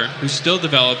younger, who's still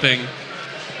developing?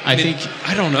 I think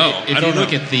I don't know. If I don't you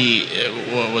look know.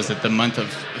 at the month of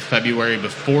February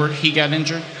before he got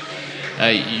injured,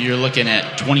 you're looking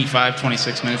at 25,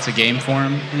 26 minutes a game for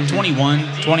him.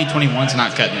 2021's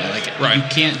not cutting it. Like, Right. you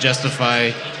can't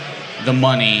justify the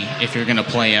money if you're going to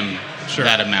play him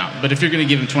that amount. But if you're going to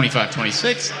give him 25,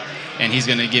 26, and he's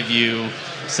going to give you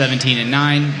 17 and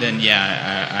 9, then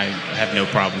I have no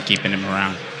problem keeping him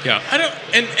around. Yeah. I don't.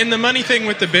 And the money thing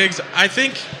with the bigs, I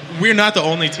think we're not the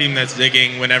only team that's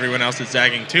zigging when everyone else is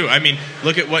zagging too. I mean,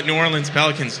 look at what New Orleans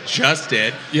Pelicans just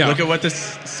did. Yeah. Look at what the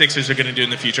Sixers are going to do in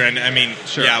the future. And I mean,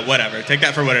 Sure. yeah, whatever. Take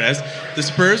that for what it is. The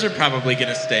Spurs are probably going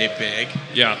to stay big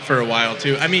Yeah. for a while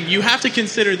too. I mean, you have to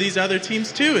consider these other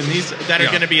teams too, and these that are Yeah.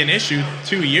 going to be an issue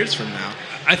 2 years from now.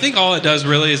 I think all it does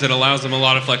really is it allows them a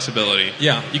lot of flexibility.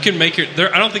 Yeah. You can make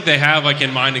I don't think they have like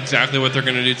in mind exactly what they're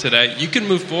going to do today. You can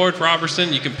move forward for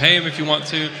Robertson. You can pay him if you want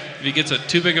to. If he gets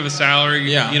too big of a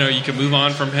salary, Yeah. you can move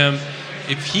on from him.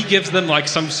 If he gives them like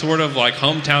some sort of like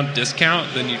hometown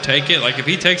discount, then you take it. Like if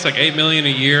he takes like $8 million a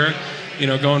year,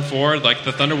 going forward, like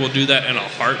the Thunder will do that in a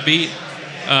heartbeat.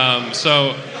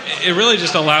 So it really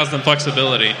just allows them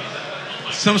flexibility.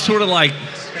 Some sort of like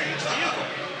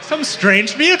Some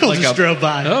strange vehicle Like just a- drove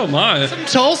by. Oh my!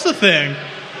 Tulsa thing.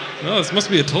 No, this must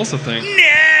be a Tulsa thing.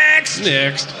 Next.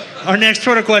 Next. Our next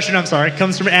Twitter question,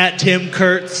 comes from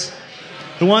 @TimKurtz,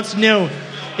 who wants to know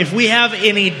if we have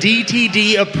any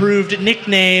DTD approved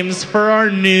nicknames for our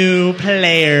new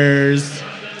players.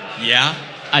 Yeah.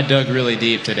 I dug really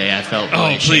deep today. I felt Oh,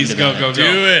 really please ashamed about go. it.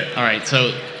 Do it. All right,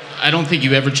 so I don't think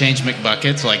you ever change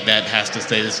McBuckets. Like, that has to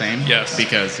stay the same. Yes.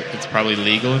 Because it's probably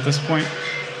legal at this point.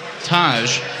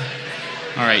 Taj.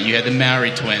 All right, you had the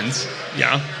Maori twins.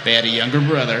 Yeah. They had a younger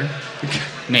brother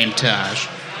named Taj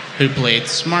who played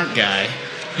Smart Guy.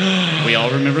 We all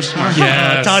remember Smart Guy.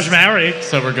 Yes. Taj Mowry.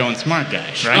 So we're going Smart Guy,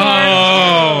 right?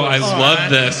 Oh, I love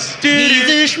this. He's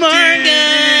a smart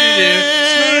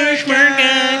guy. Smart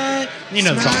guy. You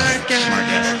know the song. Smart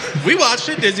Guy. We watched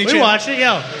it, Disney We Channel. watched it,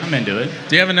 yeah. I'm into it.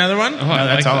 Do you have another one? Oh, No, I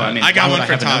that's like all. that. I mean, I got why would one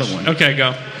for have another Taj. one? Okay,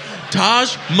 go.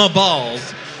 Taj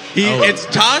Maballs. It's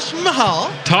Taj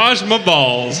Mahal, Taj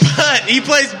Maballs. but he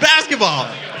plays basketball.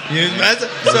 So has a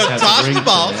Taj ring to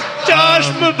Maballs. it. Josh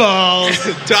Maballs.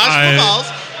 Taj Maballs.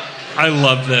 I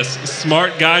love this.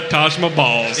 Smart guy Taj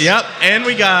Maballs. Yep. And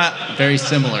we got, Very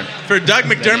similar. for Doug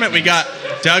McDermott, we got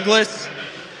Douglas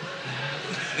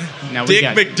Now we Dick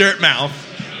got McDirtmouth.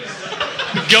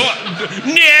 Go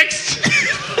next.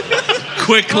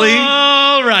 Quickly.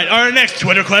 All right. Our next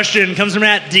Twitter question comes from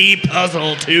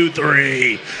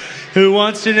 @DPuzzle23, who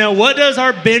wants to know, what does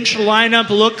our bench lineup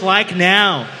look like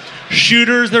now?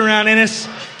 Shooters around Ennis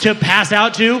to pass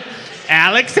out to?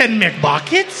 Alex and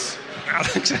McBuckets?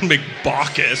 Alex and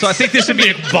McBaucus. So I think this would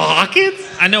be. McBuckets?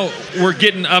 I know we're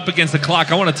getting up against the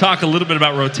clock. I want to talk a little bit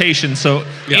about rotation. So,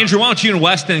 Yeah. Andrew, why don't you and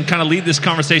Weston kind of lead this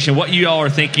conversation? What you all are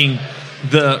thinking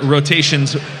the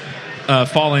rotations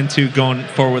fall into going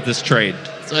forward with this trade?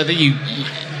 So I think you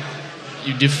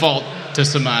default to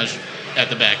Samaj at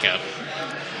the backup.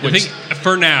 I think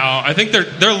for now, I think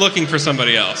they're looking for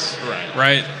somebody else. Right.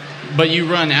 Right. But you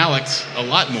run Alex a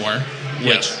lot more,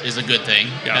 which Yes. is a good thing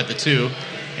Yeah. at the 2.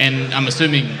 And I'm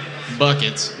assuming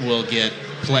Buckets will get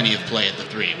plenty of play at the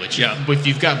 3, which Yeah. if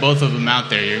you've got both of them out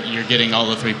there, you're getting all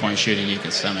the 3-point shooting you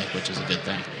can stomach, which is a good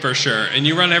thing. For sure. And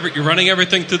you're running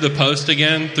everything through the post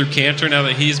again through Cantor now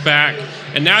that he's back.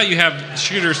 And now you have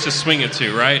shooters to swing it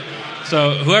to, right?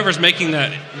 So whoever's making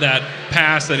that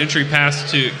pass, that entry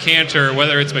pass to Cantor,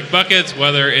 whether it's McBuckets,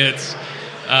 whether it's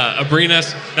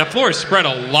Abrinas, that floor is spread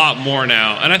a lot more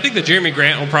now. And I think that Jeremy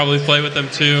Grant will probably play with them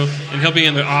too, and he'll be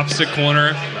in the opposite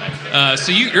corner.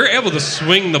 So you're able to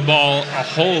swing the ball a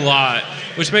whole lot,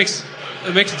 which makes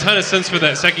a ton of sense for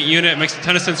that second unit. It makes a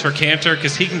ton of sense for Cantor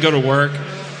because he can go to work.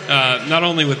 Not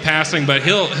only with passing, but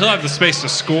he'll have the space to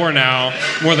score now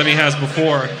more than he has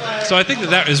before. So I think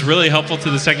that is really helpful to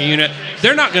the second unit.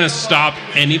 They're not going to stop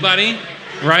anybody,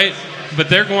 right? But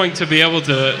they're going to be able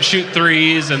to shoot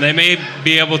threes, and they may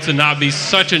be able to not be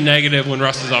such a negative when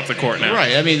Russ is off the court now.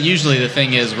 Right. I mean, usually the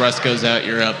thing is Russ goes out,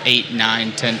 you're up 8,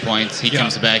 9, 10 points. He Yeah.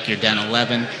 comes back, you're down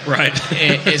 11. Right.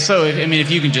 So,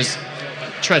 if you can just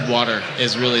tread water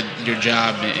is really your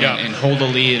job and hold a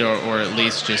lead or at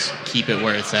least just keep it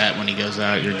where it's at when he goes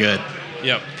out, you're good.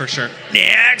 Yep, for sure.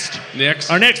 Next. Next.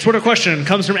 Our next Twitter question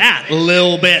comes from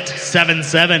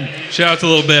 @LilBit77. Shout out to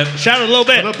Lil Bit. Shout out a little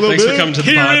bit. Thanks for coming to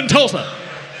the Here pod. in Tulsa.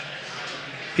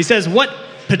 He says, what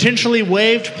potentially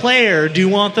waived player do you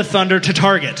want the Thunder to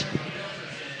target?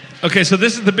 Okay, so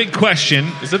this is the big question.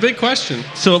 It's a big question.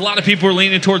 So a lot of people are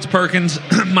leaning towards Perkins.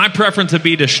 My preference would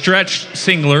be to stretch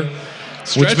Singler,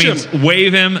 Stretch which means him.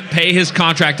 waive him, pay his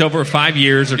contract over 5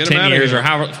 years or Get him 10 outta years here. or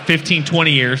however 15,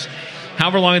 20 years,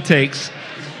 however long it takes.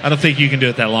 I don't think you can do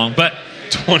it that long, but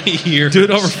 20 years. do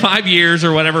it over 5 years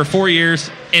or whatever, 4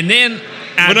 years, and then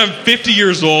When I'm 50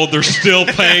 years old, they're still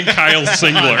paying Kyle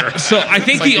Singler. So I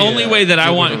think like the only way that I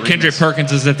Gilbert want Kendrick Arenas.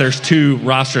 Perkins is if there's 2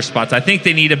 roster spots. I think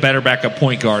they need a better backup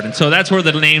point guard. And so that's where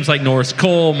the names like Norris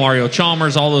Cole, Mario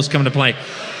Chalmers, all those come into play.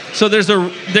 So there's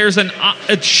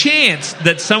a chance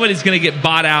that somebody's going to get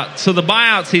bought out. So the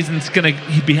buyout season's going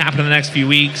to be happening in the next few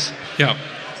weeks. Yeah.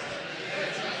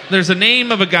 There's a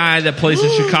name of a guy that plays in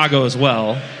Chicago as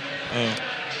well.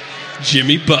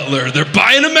 Jimmy Butler. They're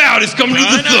buying him out. He's coming to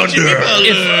the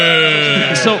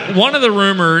Thunder. So one of the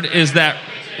rumored is that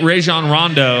Rajon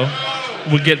Rondo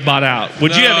would get bought out.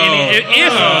 Would you have any? If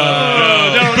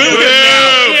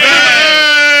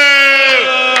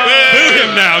Boo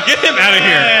him now. Get him out of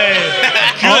here.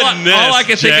 all I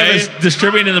can think of is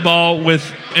distributing the ball with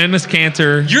Enes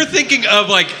Kanter. You're thinking of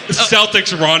like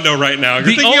Celtics Rondo right now.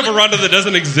 You're thinking of a Rondo that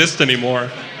doesn't exist anymore.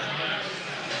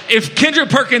 If Kendrick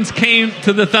Perkins came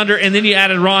to the Thunder and then you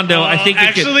added Rondo, I think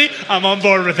actually, I'm on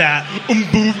board with that.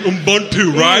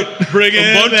 Ubuntu, right? Bring it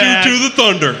Ubuntu back. to the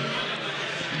Thunder.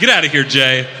 Get out of here,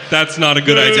 Jay. That's not a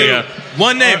good idea.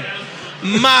 One name.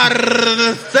 Marcelo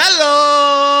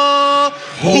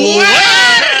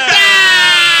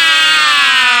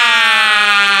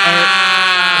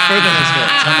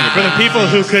For the people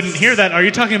who couldn't hear that, are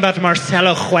you talking about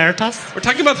Marcelo Huertas? We're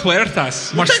talking about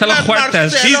Huertas. Marcelo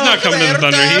Huertas. He's not coming to the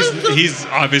Thunder. He's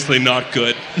obviously not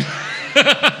good.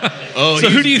 So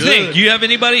who do you think? Do you have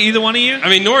anybody, either one of you? I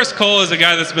mean, Norris Cole is a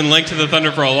guy that's been linked to the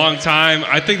Thunder for a long time.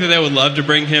 I think that they would love to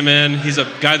bring him in. He's a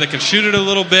guy that can shoot it a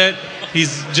little bit.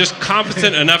 He's just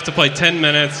competent enough to play 10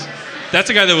 minutes. That's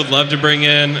a guy that would love to bring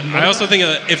in. I also think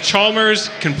that if Chalmers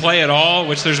can play at all,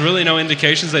 which there's really no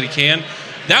indications that he can,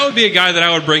 that would be a guy that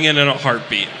I would bring in a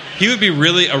heartbeat. He would be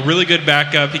a really good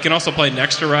backup. He can also play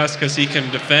next to Russ because he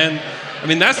can defend. I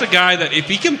mean, that's a guy that if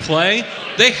he can play,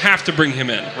 they have to bring him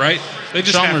in, right? They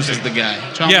just Chalmers have is to. the guy.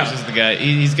 Chalmers is the guy.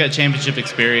 He's got championship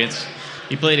experience.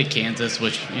 He played at Kansas,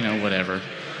 which whatever.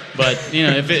 But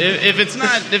if it's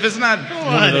not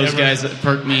one of those guys that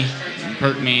perk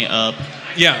me up.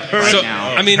 Yeah. Right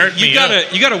now. I mean, you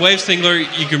gotta waive Singler.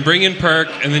 You can bring in Perk,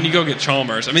 and then you go get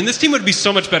Chalmers. I mean, this team would be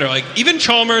so much better. Like even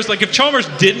Chalmers, if Chalmers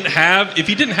didn't have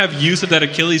use of that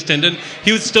Achilles tendon,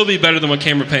 he would still be better than what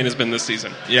Cameron Payne has been this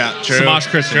season. Yeah, true. Samaje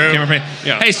Christon, Cameron Payne.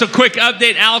 Yeah. Hey, so quick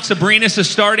update. Alex Abrinas is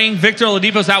starting. Victor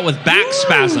Oladipo's out with back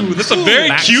spasm. That's a very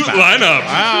Back cute spasm. lineup.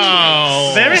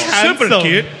 Wow. Very handsome.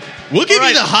 cute. We'll give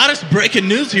you the hottest breaking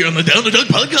news here on the Down to Dunk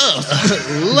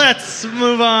podcast. Let's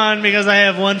move on because I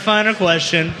have one final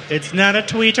question. It's not a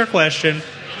tweeter question.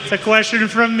 It's a question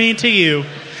from me to you.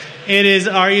 It is,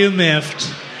 are you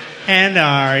miffed? And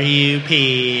are you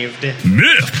peeved?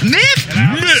 Miffed.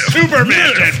 Super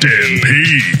miffed and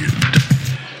peeved.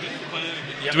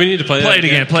 Do we need to play that? Play it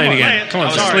again. Play it again. Come on, I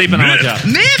was sorry. sleeping on my job.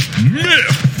 Miffed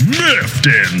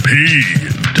and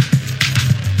peeved.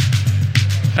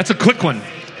 That's a quick one.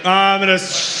 I'm going to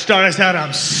start us out.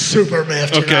 I'm super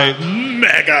miffed. and Okay. I'm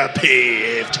mega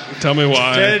peeved. Tell me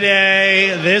why.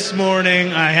 This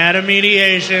morning, I had a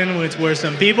mediation where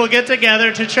some people get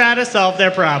together to try to solve their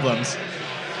problems.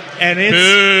 And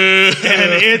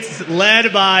it's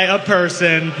led by a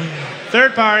person,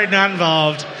 third party, not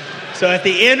involved. So at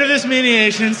the end of this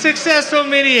mediation, successful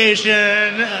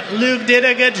mediation, Luke did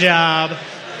a good job.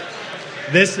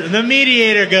 The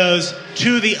mediator goes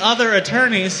to the other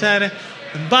attorney and said,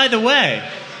 by the way,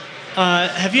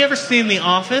 have you ever seen The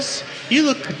Office? You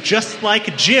look just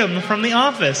like Jim from The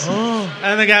Office. Oh.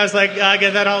 And the guy was like, I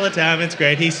get that all the time. It's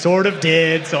great. He sort of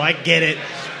did, so I get it.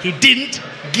 He didn't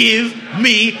give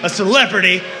me a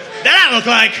celebrity that I look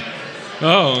like.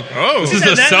 Oh. This is He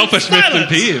said a that in selfish miffed and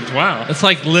silence. peeved. Wow. It's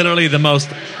like literally the most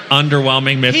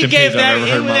underwhelming miffed He and gave peeved I've ever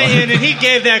heard in my life. and he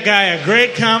gave that guy a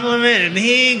great compliment, and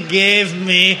he gave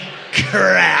me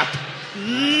crap.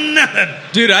 Nothing.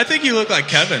 Dude, I think you look like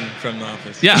Kevin from The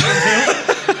Office. Yeah.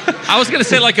 I was going to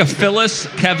say like a Phyllis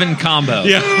Kevin combo.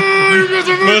 Yeah.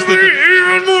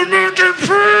 Even more miffed and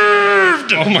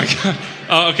peeved. Oh my god.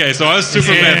 Okay, so I was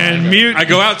super And miffed. mute. I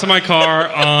go out to my car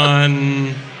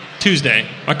on Tuesday.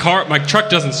 My truck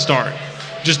doesn't start.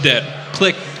 Just dead.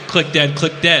 Click, dead,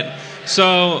 click, dead.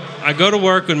 So I go to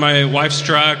work with my wife's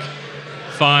truck.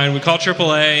 Fine. We call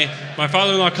AAA. My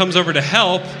father-in-law comes over to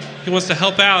help. He wants to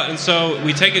help out, and so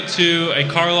we take it to a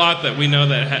car lot that we know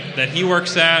that he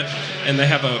works at, and they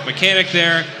have a mechanic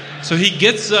there. So he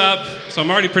gets up. So I'm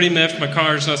already pretty miffed. My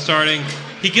car's not starting.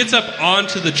 He gets up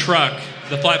onto the truck,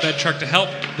 the flatbed truck, to help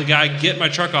the guy get my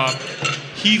truck off.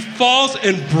 He falls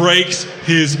and breaks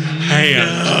his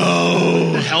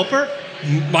hand. The helper?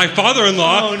 My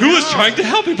father-in-law, Oh, who was no. trying to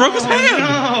help, he broke his hand.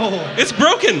 No. It's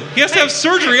broken. He has to have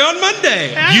surgery on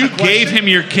Monday. You gave him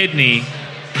your kidney.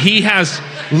 He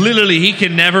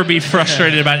can never be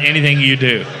frustrated about anything you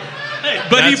do.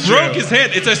 But he That's broke true. his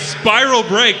hand. It's a spiral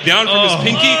break down from his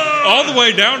pinky all the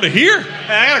way down to here.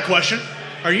 Hey, I got a question.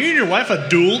 Are you and your wife a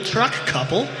dual truck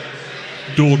couple?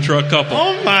 dual truck couple.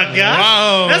 Oh my God.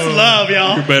 Wow. That's love,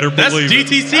 y'all. You better That's believe it.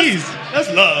 DTCs. That's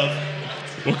love.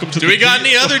 Welcome to Do we got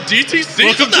any other DTCs?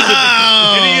 Welcome to the-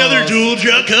 Any other dual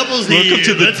truck couples here? Welcome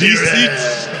to the Let's hear it.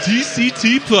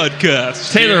 DCT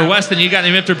podcast. Taylor Weston, you got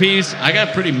any Mr. P's? I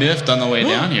got pretty miffed on the way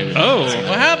down here. Oh,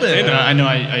 What happened? I know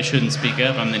I shouldn't speak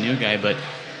up. I'm the new guy, but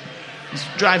just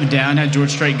driving down, had George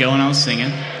Strait going. I was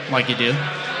singing like you do.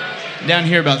 Down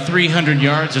here, about 300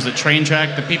 yards, there's a train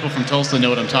track. The people from Tulsa know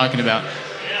what I'm talking about.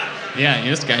 Yeah,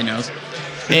 this guy knows.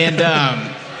 And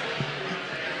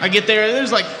I get there.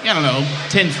 There's like, I don't know,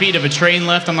 10 feet of a train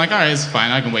left. I'm like, all right, it's fine.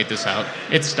 I can wait this out.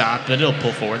 It's stopped, but it'll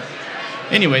pull forward.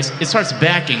 Anyways, it starts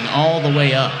backing all the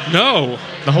way up. no.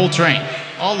 The whole train.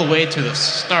 All the way to the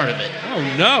start of it.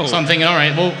 Oh, no. So I'm thinking, all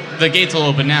right, well, the gates will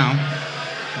open now.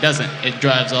 It doesn't. It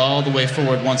drives all the way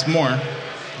forward once more,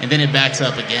 and then it backs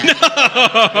up again.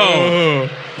 Oh.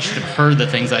 You should have heard the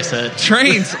things I said.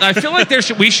 Trains. I feel like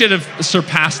we should have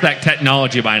surpassed that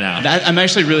technology by now. I'm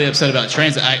actually really upset about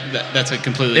trains. That's a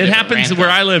completely It different happens rant, where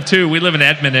though. I live too. We live in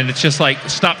Edmond, and it's just like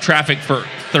stop traffic for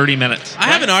 30 minutes. I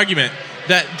have an argument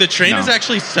that the train No. is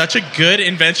actually such a good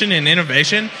invention and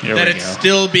innovation Here that we it's go.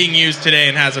 still being used today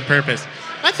and has a purpose.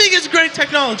 I think it's great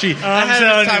technology. I had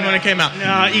telling this time you. when it came out.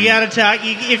 No, you gotta talk.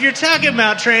 If you're talking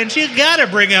about trains, you gotta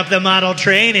bring up the model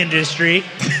train industry.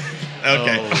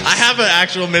 Okay. Oh. I have an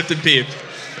actual myth and peeve.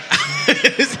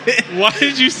 Why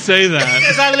did you say that?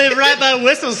 Because I live right by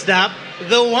Whistle Stop,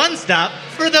 the one stop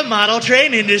for the model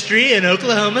train industry in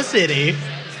Oklahoma City.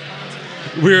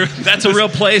 That's a real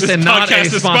place This and not a podcast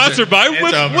is sponsor. sponsored by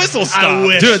It's over. Whistle I Stop.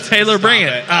 wish. Do it, Taylor. Bring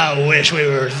it. I wish we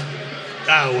were.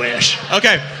 I wish.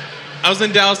 Okay. I was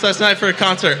in Dallas last night for a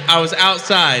concert. I was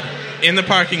outside in the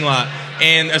parking lot,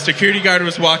 and a security guard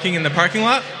was walking in the parking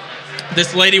lot.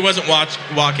 This lady wasn't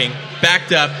walking,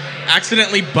 backed up,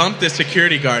 accidentally bumped the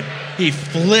security guard. He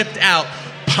flipped out,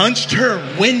 punched her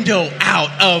window out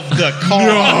of the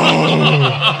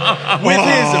car with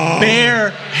his bare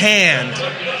hand,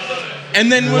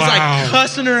 and then was like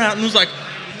cussing her out and was like,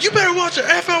 "You better watch the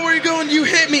F out where you're going. You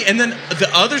hit me." And then the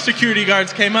other security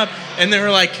guards came up and they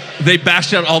were like, They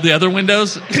bashed out all the other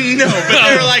windows. no, but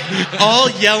they were like all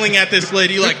yelling at this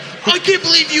lady, like, "I can't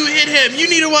believe you hit him. You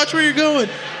need to watch where you're going."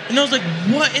 And I was like,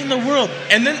 what in the world?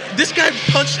 And then this guy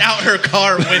punched out her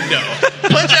car window.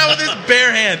 Punched out with his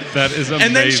bare hand. That is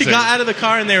And then she amazing. got out of the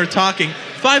car and they were talking.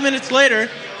 5 minutes later,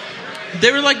 they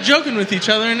were like joking with each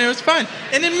other and it was fine.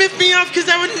 And it miffed me off because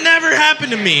that would never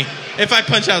happen to me if I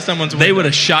punch out someone's window. They would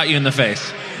have shot you in the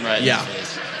face. Right. Yeah.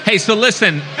 Hey, so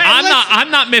listen,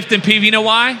 I'm not miffed and peeved. You know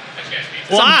why?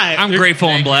 Why? I'm grateful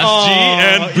and blessed.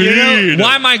 GNB.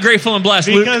 Why am I grateful and blessed,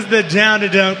 Luke? Because the Down to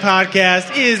Dunk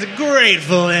podcast is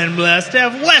grateful and blessed to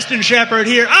have Weston Shepherd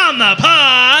here on the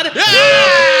pod.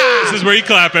 This is where you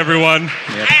clap, everyone.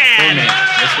 Yep. For me.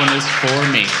 This one is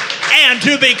for me. And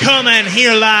to be coming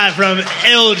here live from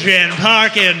Elgin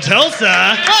Park in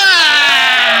Tulsa.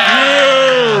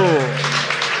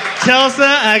 Tulsa,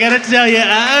 I gotta tell you,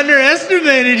 I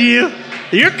underestimated you.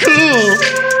 You're cool.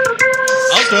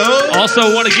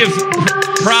 Also, want to give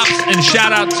props and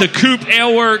shout out to Coop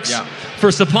Ale Works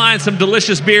for supplying some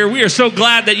delicious beer. We are so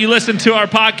glad that you listened to our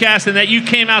podcast and that you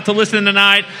came out to listen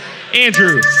tonight.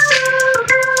 Andrew.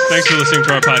 Thanks for listening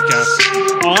to our podcast.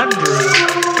 Andrew.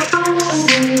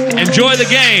 Enjoy the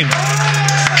game.